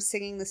there and I'm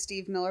singing the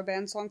Steve Miller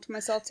Band song to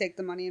myself, Take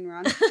the Money and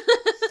Run.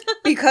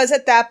 Because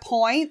at that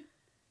point,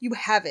 you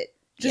have it.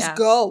 Just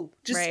go.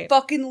 Just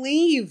fucking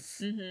leave.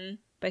 Mm-hmm.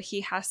 but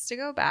he has to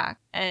go back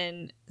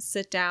and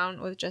sit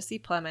down with Jesse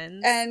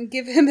Plemons. And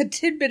give him a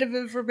tidbit of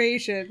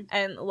information.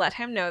 And let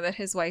him know that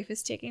his wife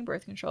is taking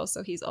birth control,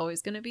 so he's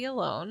always going to be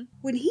alone.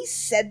 When he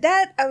said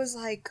that, I was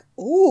like,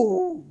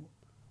 ooh,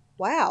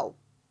 wow.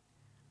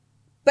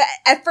 But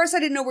at first I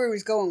didn't know where he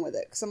was going with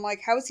it. Because I'm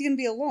like, how is he going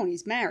to be alone?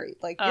 He's married.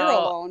 Like, you're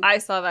alone. I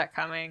saw that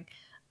coming.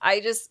 I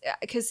just,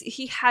 because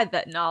he had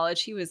that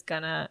knowledge. He was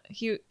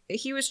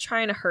he was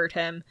trying to hurt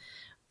him.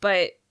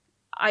 But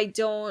I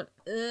don't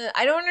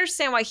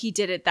understand why he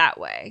did it that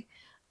way.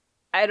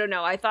 I don't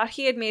know. I thought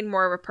he had made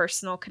more of a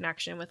personal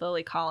connection with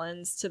Lily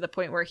Collins to the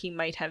point where he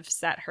might have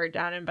sat her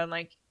down and been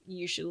like,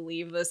 you should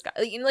leave this guy.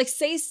 Like,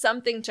 say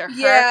something to her.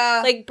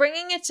 Yeah. Like,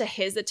 bringing it to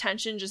his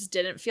attention just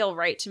didn't feel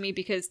right to me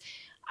because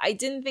I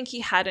didn't think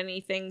he had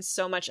anything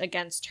so much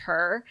against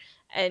her,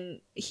 and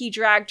he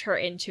dragged her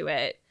into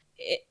it.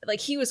 Like,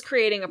 he was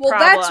creating a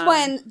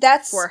problem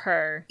for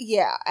her.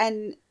 Yeah,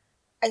 and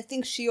I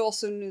think she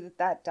also knew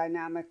that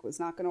dynamic was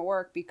not going to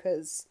work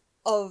because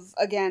of,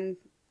 again,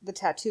 the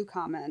tattoo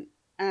comment.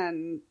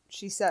 And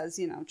she says,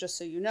 just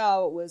so you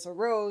know, it was a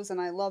rose and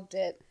I loved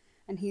it.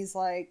 And he's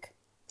like,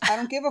 I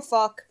don't give a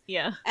fuck.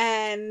 Yeah.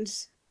 And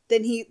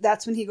then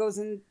that's when he goes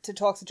in to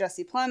talk to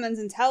Jesse Plemons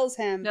and tells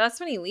him. No, that's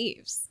when he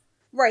leaves.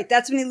 Right,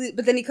 that's when he leaves.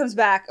 But then he comes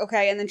back,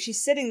 okay, and then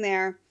she's sitting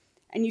there,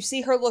 and you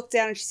see her look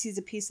down, and she sees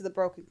a piece of the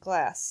broken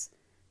glass.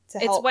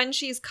 It's when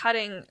she's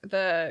cutting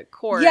the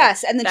cord.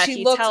 Yes, and then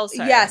she tells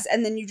her. Yes,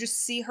 and then you just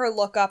see her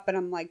look up, and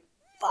I'm like,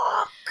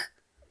 fuck.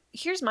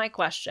 Here's my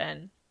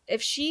question.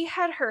 If she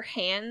had her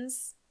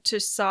hands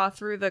to saw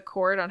through the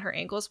cord on her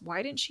ankles,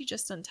 why didn't she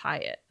just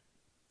untie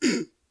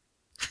it?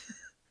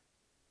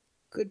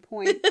 Good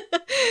point.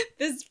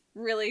 This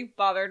really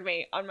bothered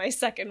me on my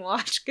second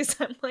watch because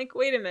I'm like,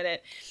 wait a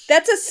minute.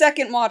 That's a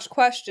second watch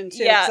question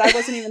too. Yeah, because I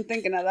wasn't even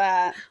thinking of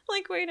that.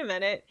 Like, wait a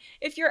minute.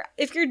 If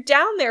you're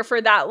down there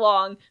for that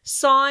long,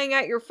 sawing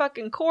at your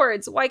fucking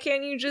cords, why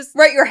can't you just?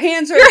 Right, your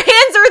hands are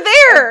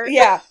there.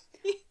 Yeah.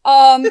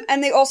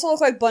 And they also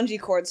look like bungee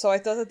cords, so I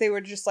thought that they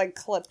were just like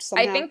clipped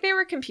somehow. I think they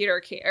were computer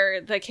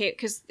or the cable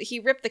because he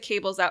ripped the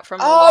cables out from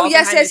the wall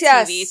behind the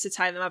TV to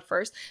tie them up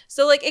first.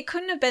 So like it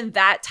couldn't have been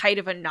that tight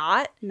of a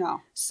knot. No.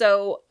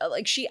 So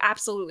like she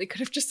absolutely could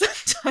have just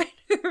untied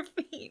her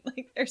feet.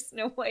 Like there's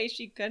no way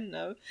she couldn't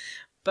have.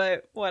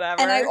 But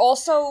whatever. And I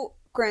also,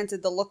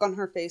 granted, the look on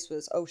her face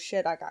was, oh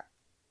shit, I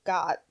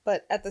got.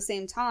 But at the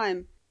same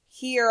time,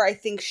 here I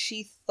think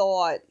she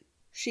thought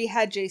she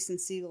had Jason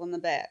Segel in the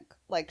bag.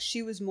 Like,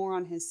 she was more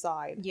on his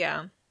side.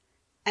 Yeah.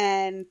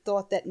 And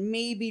thought that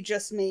maybe,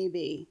 just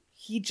maybe,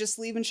 he'd just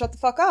leave and shut the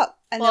fuck up.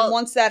 And then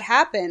once that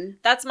happened...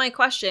 That's my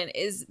question,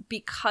 is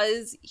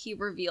because he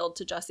revealed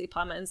to Jesse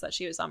Plemons that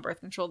she was on birth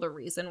control the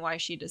reason why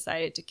she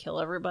decided to kill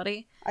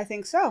everybody? I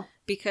think so.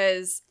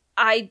 Because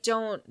I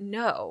don't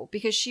know.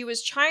 Because she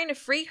was trying to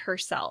free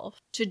herself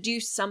to do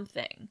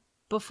something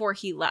before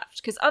he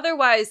left. Because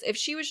otherwise, if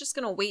she was just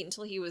going to wait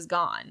until he was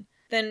gone...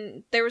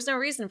 then there was no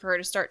reason for her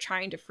to start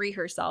trying to free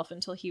herself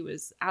until he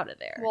was out of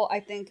there. Well, I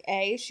think,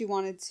 A, she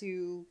wanted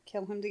to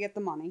kill him to get the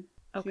money.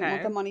 Okay. She didn't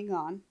want the money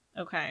gone.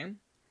 Okay.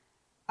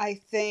 I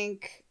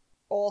think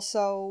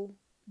also,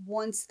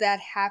 once that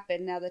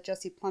happened, now that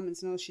Jesse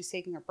Plemons knows she's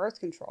taking her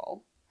birth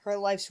control, her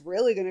life's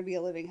really going to be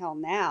a living hell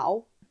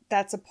now.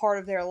 That's a part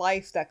of their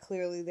life that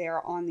clearly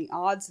they're on the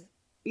odds,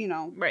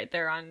 Right,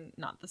 they're on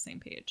not the same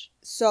page.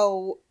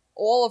 So,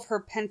 all of her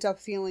pent-up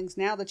feelings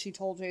now that she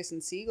told Jason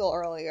Segel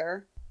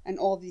earlier... and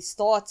all these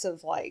thoughts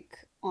of,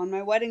 like, on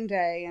my wedding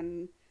day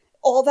and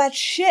all that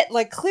shit.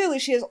 Like, clearly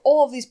she has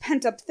all of these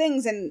pent-up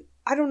things, and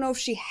I don't know if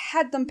she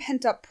had them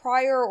pent up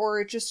prior or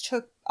it just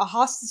took a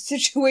hostage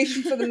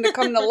situation for them to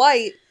come to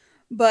light.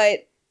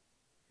 But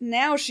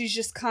now she's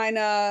just kind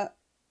of,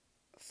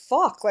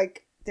 fuck,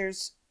 like,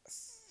 there's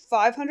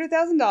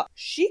 $500,000.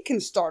 She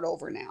can start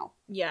over now.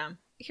 Yeah.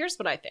 Here's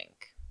what I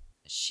think.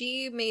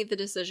 She made the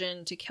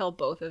decision to kill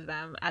both of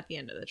them at the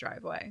end of the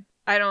driveway.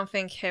 I don't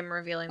think him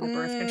revealing the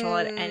birth control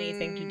had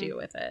anything to do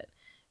with it.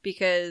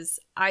 Because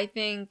I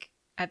think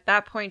at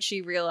that point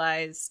she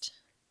realized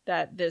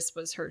that this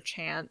was her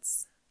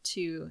chance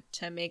to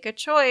make a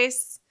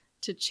choice,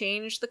 to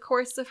change the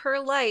course of her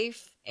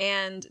life.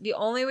 And the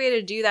only way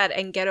to do that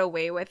and get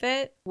away with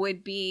it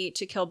would be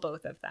to kill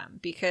both of them.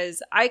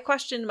 Because I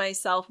questioned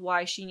myself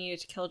why she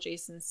needed to kill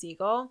Jason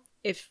Segel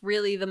if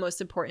really the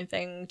most important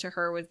thing to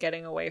her was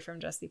getting away from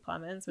Jesse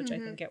Plemons, which I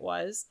think it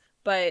was.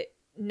 But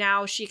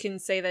now she can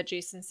say that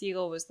Jason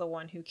Segel was the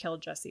one who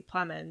killed Jesse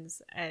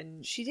Plemons,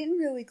 and she didn't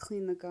really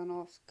clean the gun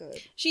off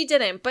good. She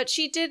didn't, but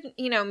she did,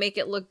 make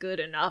it look good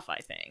enough,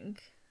 I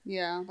think.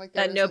 Yeah, like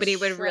that nobody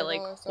would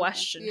really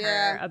question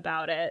her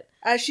about it.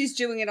 As she's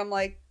doing it, I'm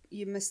like,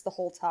 you missed the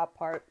whole top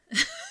part.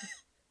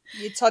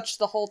 You touched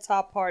the whole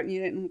top part and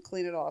you didn't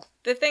clean it off.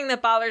 The thing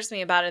that bothers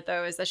me about it,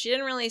 though, is that she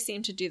didn't really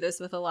seem to do this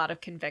with a lot of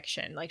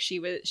conviction. Like, she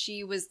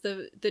was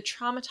the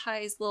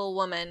traumatized little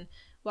woman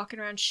walking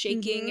around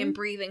shaking and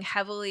breathing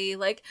heavily,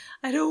 like,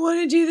 I don't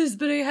want to do this,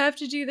 but I have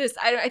to do this.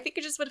 I think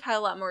I just would have had a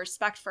lot more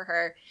respect for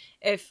her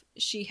if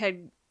she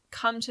had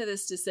come to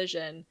this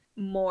decision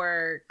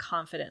more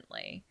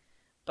confidently.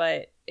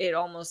 but it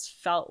almost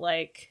felt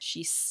like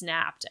she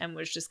snapped and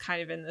was just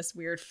kind of in this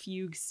weird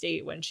fugue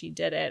state when she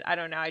did it. I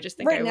don't know. I just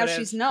think right now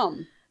she's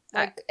numb.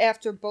 Like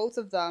after both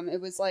of them,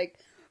 it was like,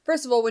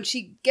 first of all, when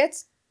she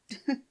gets,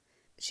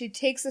 she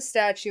takes the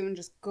statue and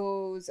just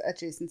goes at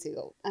Jason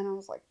Segel, and I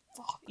was like,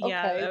 fuck,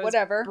 okay,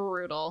 whatever.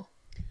 Brutal.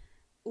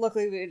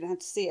 Luckily, we didn't have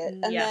to see it.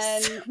 And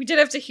yes. then we did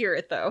have to hear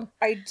it, though.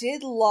 I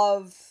did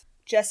love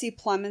Jesse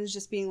Plemons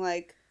just being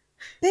like,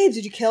 babe,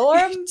 did you kill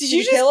him? Did you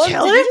just kill him?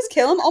 Did you just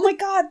kill him? Oh my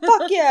god,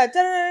 fuck yeah.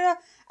 Da, da, da, da.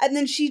 And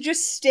then she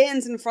just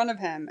stands in front of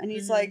him, and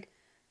he's like,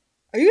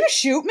 are you gonna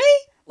shoot me?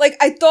 Like,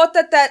 I thought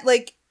that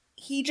like,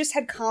 he just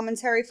had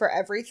commentary for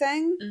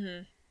everything.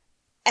 Mm-hmm.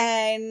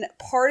 And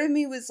part of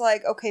me was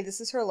like, okay,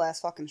 this is her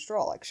last fucking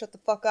straw. Like, shut the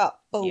fuck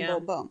up. Boom,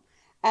 boom, boom.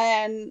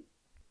 And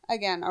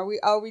again, are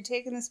we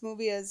taking this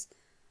movie as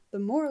the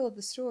moral of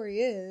the story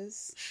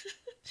is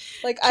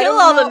like, kill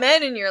all the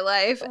men in your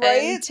life,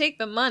 right? And take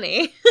the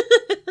money.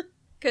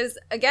 Because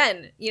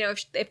again, you know,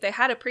 if they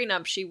had a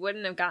prenup, she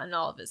wouldn't have gotten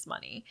all of his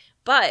money.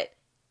 But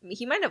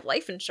he might have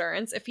life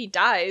insurance. If he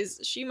dies,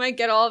 she might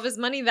get all of his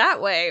money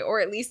that way, or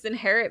at least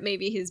inherit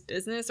maybe his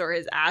business or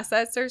his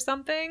assets or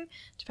something,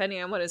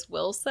 depending on what his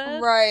will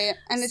said. Right.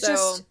 And it's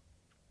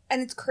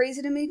it's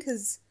crazy to me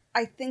because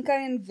I think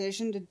I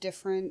envisioned a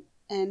different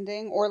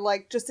ending, or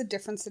like just a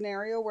different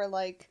scenario where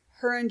like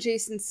her and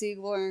Jason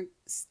Segel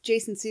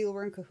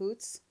were in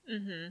cahoots.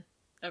 Mm-hmm.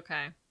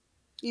 Okay.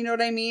 You know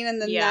what I mean?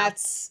 And then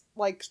that's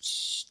like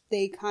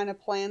they kind of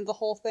planned the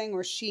whole thing,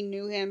 or she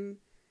knew him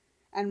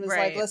and was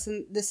like,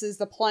 listen, this is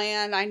the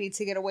plan. I need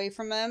to get away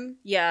from him.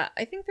 Yeah,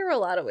 I think there were a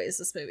lot of ways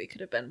this movie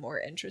could have been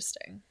more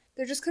interesting.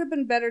 There just could have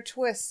been better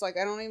twists. Like,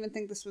 I don't even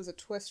think this was a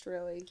twist,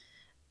 really.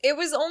 It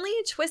was only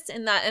a twist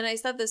in that, and I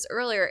said this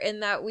earlier,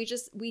 in that we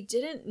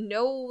didn't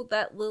know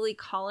that Lily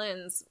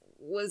Collins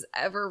was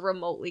ever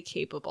remotely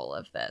capable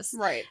of this.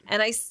 Right.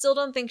 And I still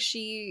don't think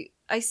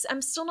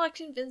I'm still not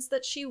convinced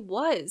that she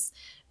was,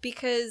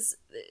 because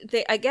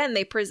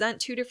they present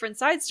two different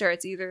sides to her.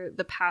 It's either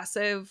the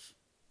passive,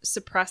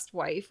 suppressed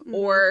wife,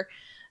 or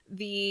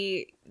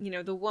the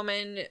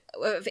woman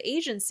of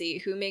agency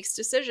who makes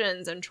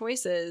decisions and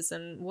choices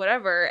and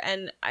whatever.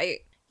 And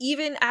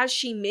even as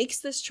she makes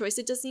this choice,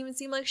 it doesn't even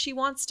seem like she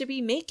wants to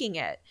be making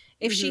it.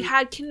 If she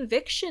had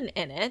conviction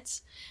in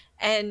it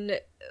and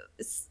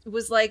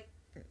was like,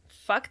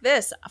 fuck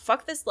this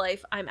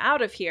life, I'm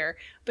out of here.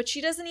 But she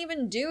doesn't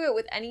even do it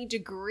with any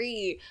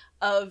degree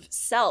of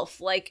self.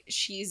 Like,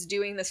 she's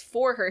doing this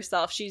for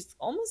herself. She's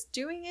almost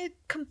doing it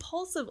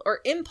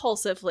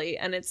impulsively.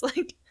 And it's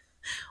like,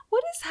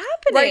 what is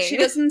happening? Right, she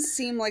doesn't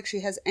seem like she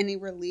has any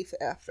relief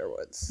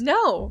afterwards.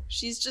 No,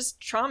 she's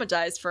just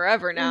traumatized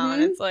forever now.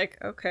 And it's like,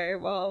 okay,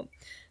 well,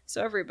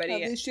 so everybody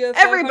wins.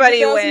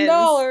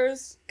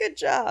 Good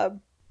job.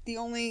 The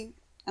only,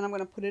 and I'm going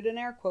to put it in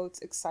air quotes,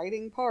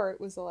 exciting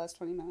part was the last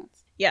 20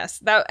 minutes.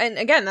 Yes, and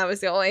again, that was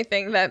the only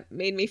thing that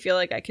made me feel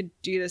like I could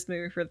do this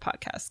movie for the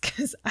podcast,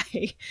 because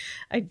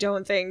I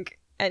don't think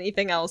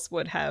anything else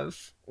would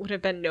have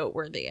been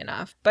noteworthy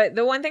enough. But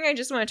the one thing I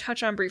just want to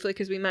touch on briefly,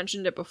 because we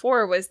mentioned it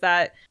before, was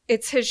that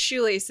it's his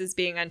shoelaces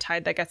being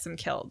untied that gets him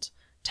killed.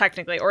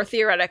 Technically, or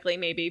theoretically,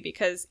 maybe,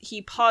 because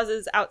he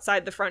pauses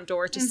outside the front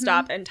door to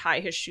stop and tie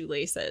his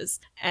shoelaces.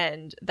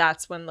 And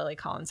that's when Lily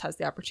Collins has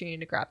the opportunity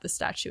to grab the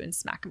statue and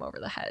smack him over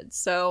the head.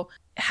 So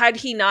had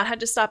he not had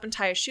to stop and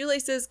tie his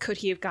shoelaces, could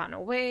he have gotten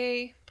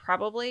away?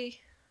 Probably.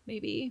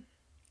 Maybe.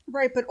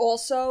 Right, but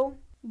also,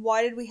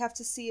 why did we have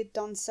to see it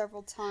done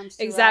several times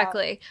throughout?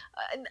 Exactly.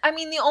 I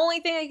mean, the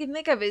only thing I can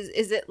think of is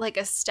it like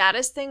a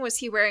status thing? Was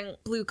he wearing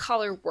blue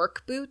collar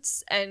work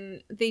boots?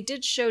 And they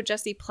did show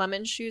Jesse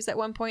Plemons shoes at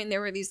one point, and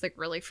there were these like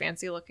really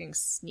fancy looking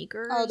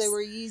sneakers. Oh, they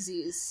were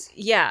Yeezys.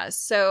 Yeah.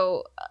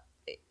 So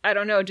I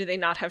don't know. Do they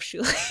not have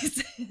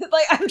shoelaces?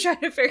 Like, I'm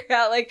trying to figure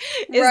out, like,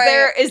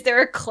 is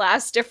there a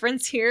class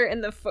difference here in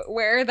the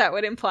footwear that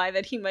would imply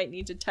that he might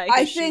need to tie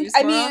his shoes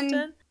more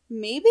often?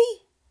 Maybe.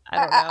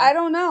 I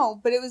don't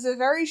know, but it was a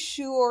very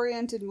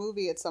shoe-oriented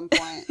movie at some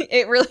point.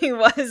 It really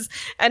was,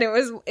 and it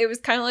was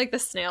kind of like the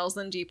snails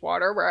in deep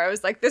water, where I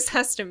was like, this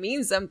has to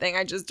mean something,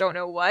 I just don't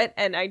know what,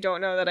 and I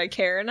don't know that I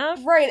care enough.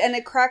 Right, and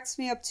it cracks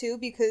me up too,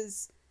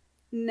 because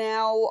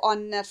now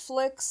on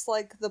Netflix,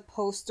 like, the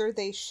poster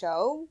they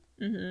show,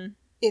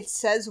 it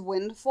says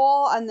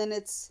Windfall, and then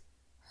it's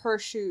her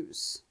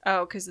shoes.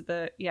 Oh, because of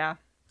and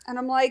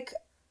I'm like,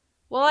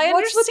 well, I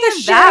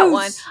understand that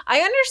one. I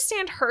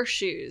understand her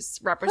shoes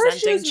representing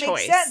choice. Her shoes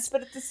make sense,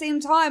 but at the same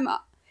time,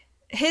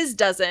 his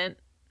doesn't.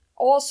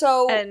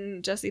 Also,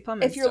 and Jesse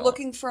Plemons, if you're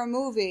looking for a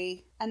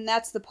movie and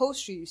that's the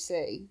poster you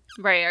see,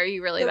 right? Are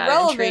you really that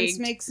relevance intrigued?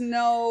 Makes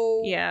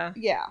no. Yeah,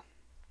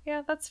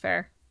 that's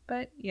fair.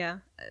 But yeah,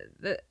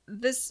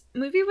 this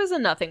movie was a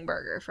nothing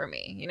burger for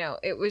me. You know,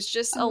 it was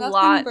just a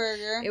lot.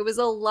 Burger. It was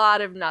a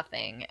lot of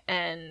nothing,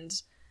 and.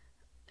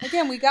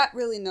 Again, we got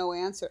really no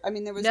answer. I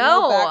mean, there was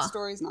no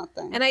backstories,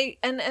 nothing.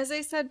 And as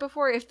I said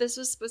before, if this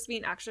was supposed to be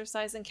an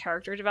exercise in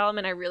character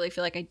development, I really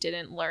feel like I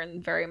didn't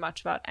learn very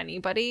much about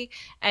anybody.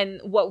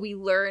 And what we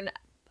learn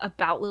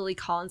about Lily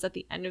Collins at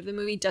the end of the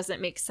movie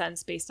doesn't make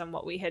sense based on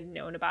what we had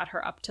known about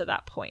her up to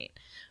that point.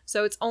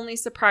 So it's only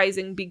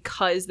surprising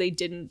because they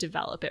didn't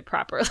develop it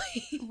properly.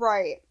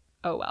 Right.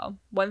 Oh, well.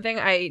 One thing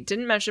I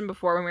didn't mention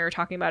before when we were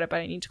talking about it,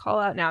 but I need to call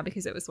out now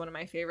because it was one of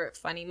my favorite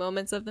funny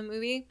moments of the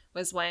movie,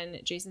 was when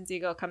Jason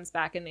Segel comes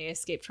back and they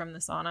escaped from the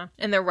sauna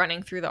and they're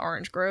running through the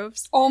orange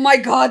groves. Oh my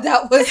God,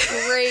 that was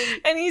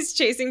great. And he's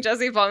chasing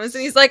Jesse Plemons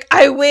and he's like,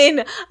 I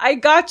win. I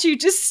got you.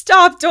 Just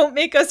stop. Don't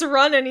make us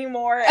run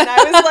anymore. And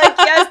I was like,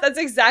 yes, that's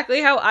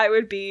exactly how I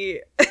would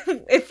be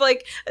if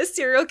like a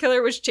serial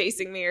killer was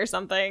chasing me or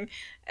something.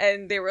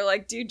 And they were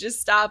like, dude,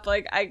 just stop.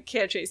 Like, I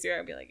can't chase you.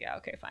 I'd be like, yeah,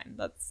 okay, fine.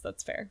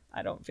 That's fair.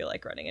 I don't feel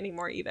like running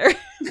anymore either.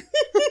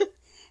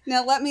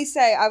 Now, let me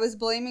say, I was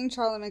blaming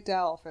Charlie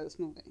McDowell for this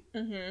movie.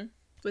 Mm-hmm.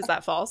 Was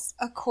that false?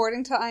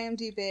 According to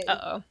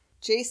IMDb,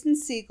 Jason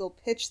Segel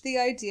pitched the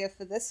idea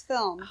for this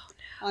film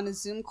on a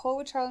Zoom call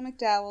with Charlie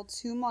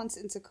McDowell 2 months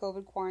into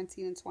COVID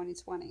quarantine in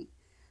 2020.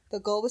 The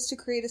goal was to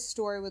create a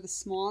story with a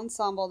small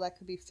ensemble that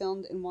could be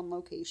filmed in one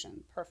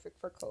location,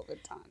 perfect for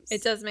COVID times.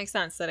 It does make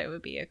sense that it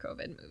would be a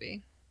COVID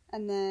movie.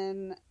 And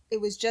then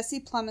it was Jesse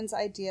Plemons'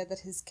 idea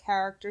that his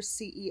character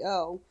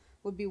CEO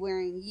would be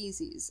wearing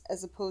Yeezys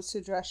as opposed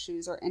to dress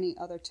shoes or any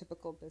other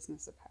typical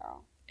business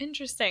apparel.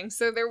 Interesting.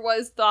 So there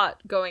was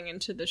thought going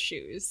into the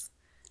shoes.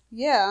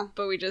 Yeah.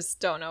 But we just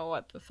don't know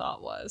what the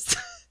thought was.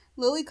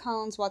 Lily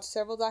Collins watched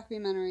several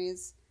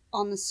documentaries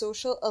on the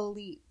social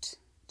elite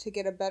to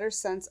get a better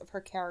sense of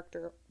her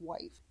character,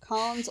 wife.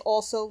 Collins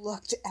also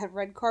looked at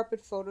red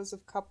carpet photos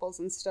of couples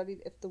and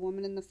studied if the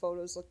women in the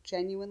photos looked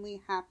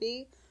genuinely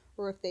happy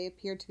or if they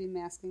appeared to be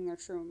masking their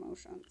true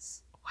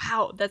emotions.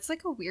 Wow, that's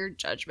like a weird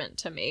judgment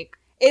to make.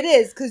 It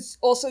is, because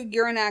also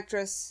you're an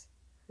actress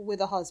with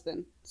a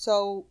husband.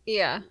 So,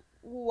 yeah.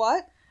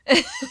 What?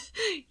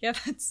 Yeah,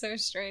 that's so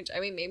strange.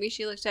 I mean, maybe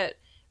she looked at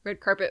red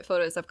carpet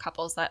photos of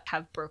couples that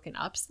have broken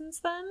up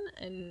since then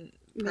and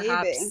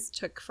perhaps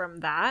took from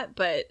that.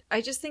 But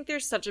I just think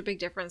there's such a big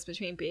difference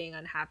between being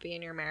unhappy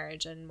in your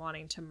marriage and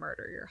wanting to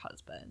murder your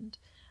husband.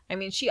 I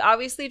mean, she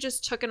obviously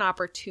just took an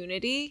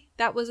opportunity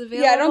that was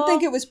available. Yeah, I don't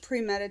think it was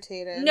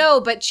premeditated.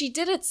 No, but she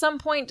did at some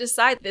point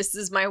decide this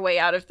is my way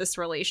out of this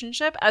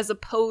relationship as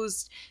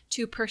opposed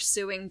to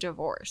pursuing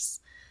divorce.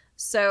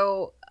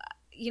 So,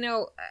 you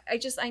know,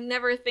 I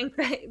never think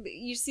that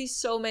you see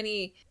so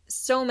many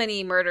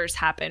murders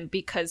happen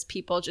because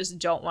people just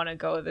don't want to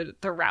go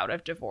the route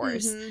of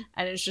divorce. Mm-hmm.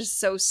 And it's just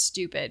so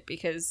stupid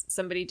because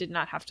somebody did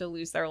not have to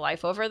lose their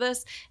life over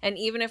this. And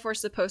even if we're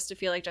supposed to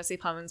feel like Jesse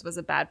Plemons was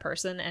a bad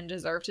person and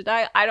deserved to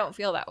die, I don't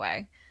feel that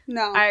way.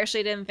 No. I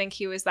actually didn't think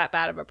he was that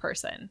bad of a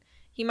person.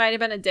 He might have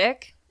been a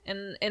dick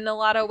in a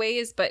lot of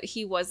ways, but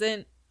he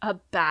wasn't a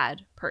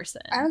bad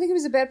person. I don't think he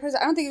was a bad person.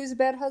 I don't think he was a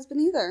bad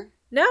husband either.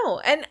 No.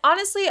 And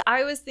honestly,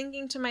 I was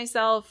thinking to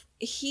myself,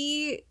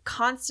 he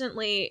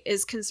constantly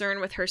is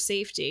concerned with her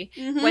safety.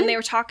 Mm-hmm. When they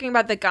were talking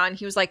about the gun,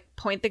 he was like,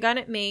 point the gun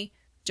at me.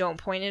 Don't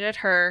point it at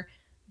her.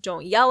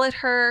 Don't yell at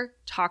her.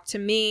 Talk to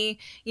me.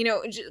 You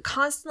know,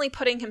 constantly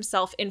putting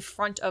himself in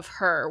front of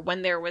her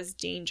when there was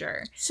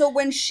danger. So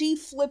when she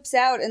flips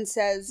out and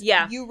says,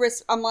 yeah, you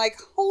risk, I'm like,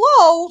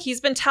 hello.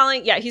 He's been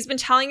telling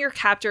your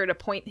captor to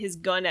point his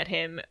gun at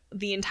him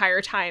the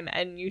entire time.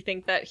 And you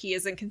think that he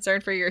isn't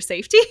concerned for your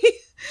safety?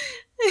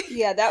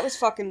 Yeah, that was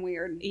fucking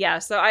weird. Yeah,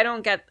 so I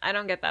don't get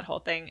that whole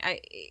thing.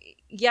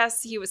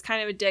 Yes, he was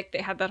kind of a dick.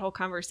 They had that whole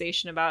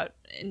conversation about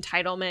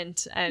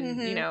entitlement and,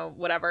 mm-hmm. you know,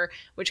 whatever,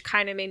 which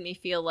kind of made me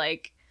feel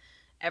like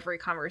every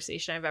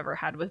conversation I've ever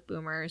had with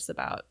boomers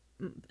about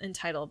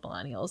entitled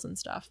millennials and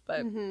stuff.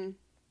 But mm-hmm.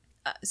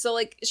 So,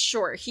 like,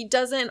 sure, he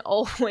doesn't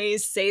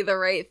always say the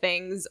right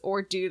things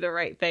or do the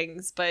right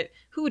things, but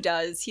who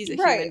does? He's a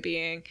human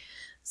being.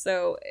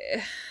 So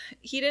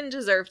he didn't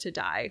deserve to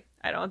die,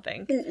 I don't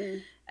think.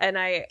 Mm-mm. And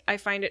I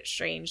find it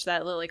strange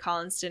that Lily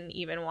Collins didn't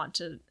even want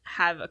to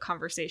have a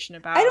conversation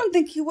about it. I don't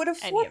think he would have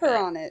fought her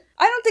on it.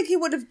 I don't think he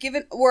would have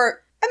given,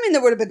 or, I mean,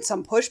 there would have been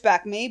some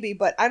pushback maybe,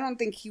 but I don't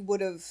think he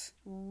would have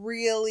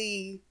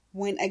really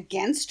went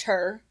against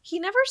her. He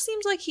never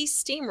seemed like he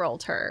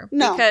steamrolled her.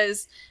 No.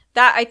 Because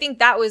I think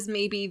that was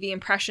maybe the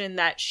impression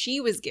that she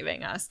was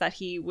giving us, that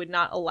he would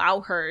not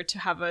allow her to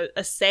have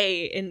a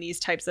say in these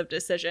types of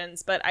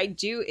decisions. But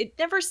it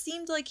never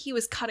seemed like he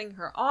was cutting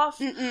her off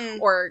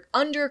or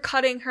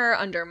undercutting her,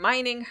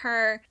 undermining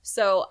her.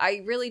 So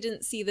I really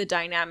didn't see the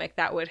dynamic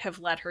that would have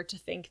led her to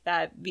think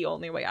that the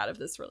only way out of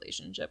this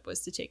relationship was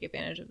to take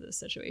advantage of the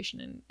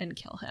situation and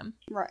kill him.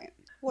 Right.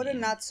 What a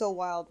not so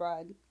wild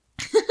ride.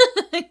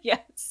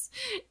 Yes.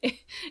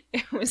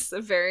 It was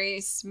a very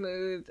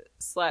smooth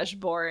 /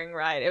 boring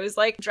ride. It was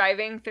like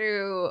driving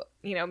through,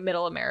 you know,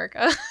 middle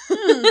America.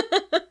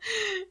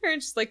 Or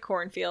just like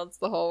cornfields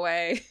the whole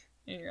way.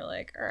 And you're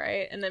like, all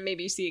right. And then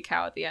maybe you see a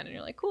cow at the end and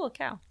you're like, cool, a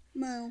cow.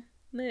 Moo.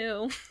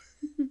 Moo.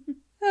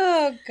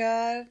 Oh,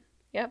 God.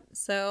 Yep.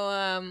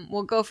 So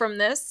we'll go from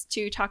this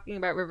to talking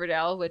about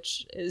Riverdale,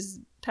 which is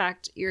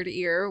packed ear to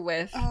ear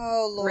with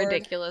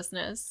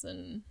ridiculousness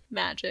and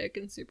magic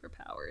and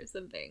superpowers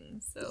and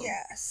things. So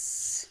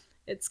yes.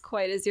 It's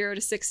quite a 0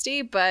 to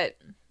 60, but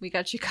we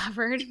got you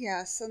covered.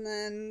 Yes, and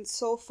then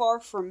so far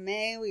for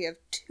May, we have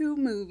 2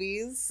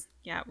 movies.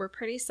 Yeah, we're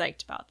pretty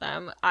psyched about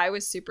them. I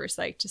was super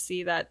psyched to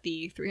see that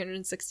the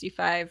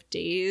 365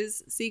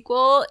 Days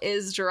sequel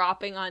is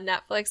dropping on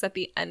Netflix at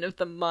the end of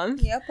the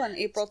month. Yep, on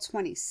April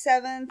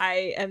 27th.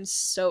 I am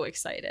so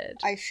excited.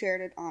 I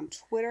shared it on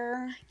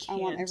Twitter. I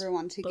want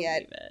everyone to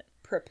get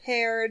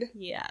prepared.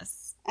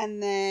 Yes.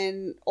 And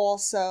then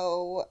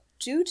also,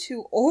 due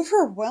to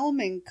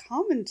overwhelming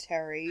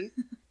commentary,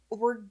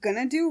 we're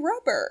gonna do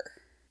Rubber.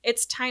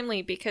 It's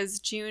timely because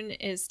June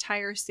is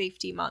Tire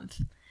Safety Month.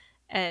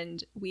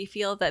 And we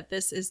feel that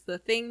this is the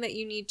thing that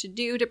you need to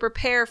do to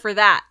prepare for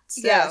that.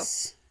 So,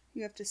 yes.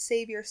 You have to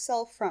save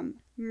yourself from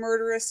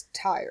murderous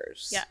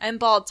tires. Yeah, and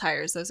bald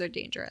tires. Those are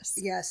dangerous.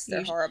 Yes,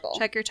 they're horrible.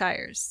 Check your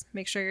tires.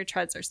 Make sure your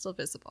treads are still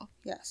visible.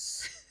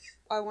 Yes.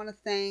 I want to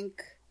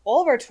thank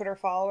all of our Twitter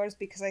followers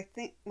because I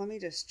think... Let me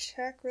just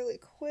check really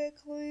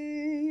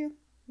quickly.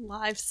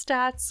 Live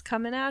stats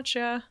coming at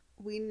you.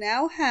 We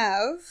now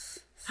have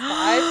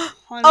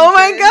 500 oh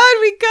my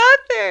god, we got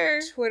there!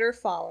 Twitter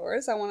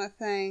followers. I want to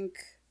thank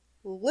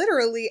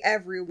literally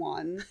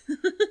everyone.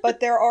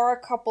 But there are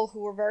a couple who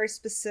were very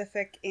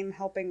specific in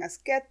helping us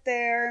get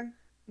there.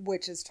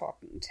 Which is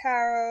Talking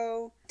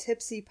Tarot,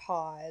 Tipsy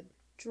Pod,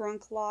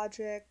 Drunk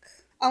Logic.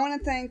 I want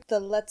to thank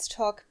the Let's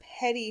Talk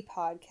Petty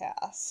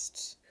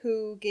podcast,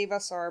 who gave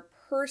us our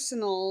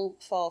personal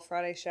Fall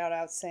Friday shout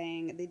out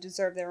saying they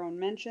deserve their own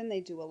mention.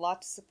 They do a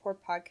lot to support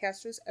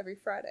podcasters every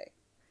Friday.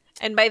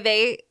 And by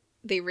they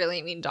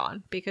really mean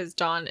Dawn, because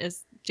Dawn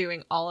is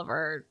doing all of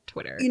our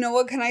Twitter. You know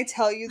what, can I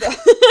tell you though?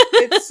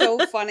 It's so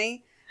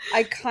funny.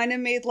 I kind of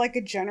made like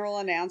a general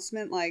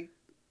announcement, like,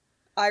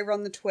 I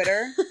run the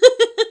Twitter.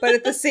 But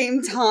at the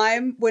same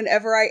time,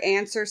 whenever I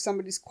answer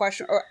somebody's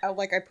question, or I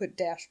put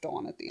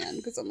 -Dawn at the end,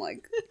 because I'm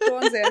like,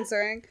 Dawn's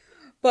answering.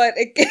 But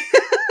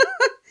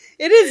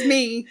it is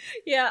me.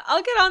 Yeah,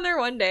 I'll get on there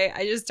one day.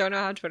 I just don't know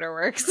how Twitter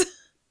works.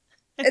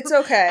 It's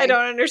okay. I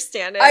don't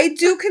understand it. I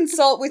do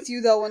consult with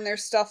you, though, when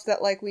there's stuff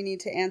that, like, we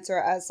need to answer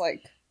as,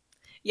 like...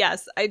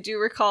 Yes, I do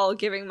recall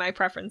giving my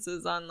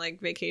preferences on,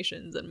 like,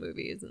 vacations and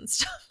movies and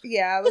stuff.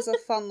 Yeah, it was a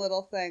fun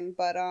little thing,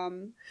 but,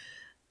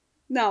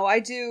 no, I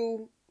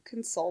do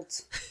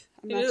consult.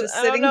 I'm not just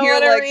sitting here like... I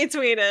don't know what a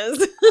retweet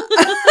is.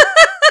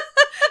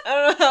 I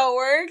don't know how it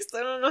works.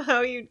 I don't know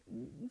how you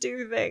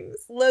do things.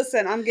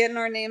 Listen, I'm getting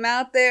our name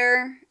out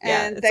there,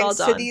 and thanks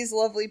to these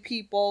lovely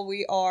people,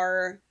 we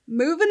are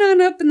moving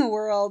on up in the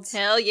world.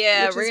 Hell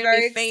yeah, we're gonna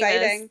be famous.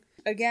 Exciting.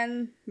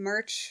 Again,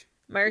 merch.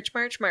 Merch.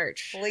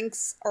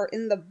 Links are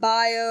in the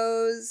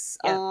bios.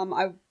 Yeah.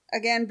 I've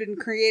again been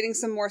creating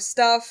some more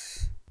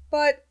stuff,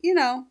 but you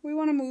know, we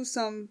want to move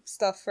some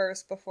stuff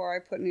first before I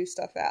put new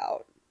stuff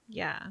out.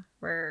 Yeah,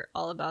 we're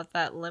all about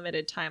that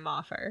limited time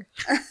offer.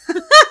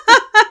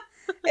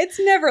 It's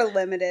never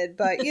limited,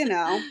 but you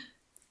know,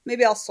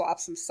 maybe I'll swap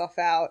some stuff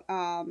out.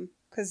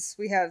 Because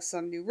we have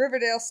some new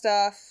Riverdale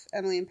stuff,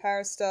 Emily in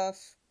Paris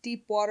stuff,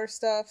 Deep Water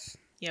stuff.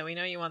 Yeah, we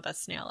know you want that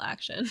snail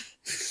action.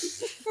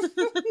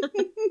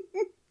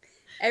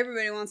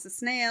 Everybody wants the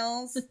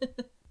snails.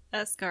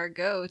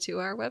 Escargot to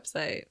our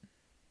website.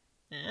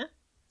 Yeah?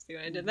 See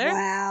what I did there?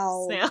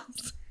 Wow.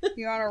 Snails.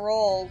 You're on a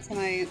roll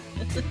tonight.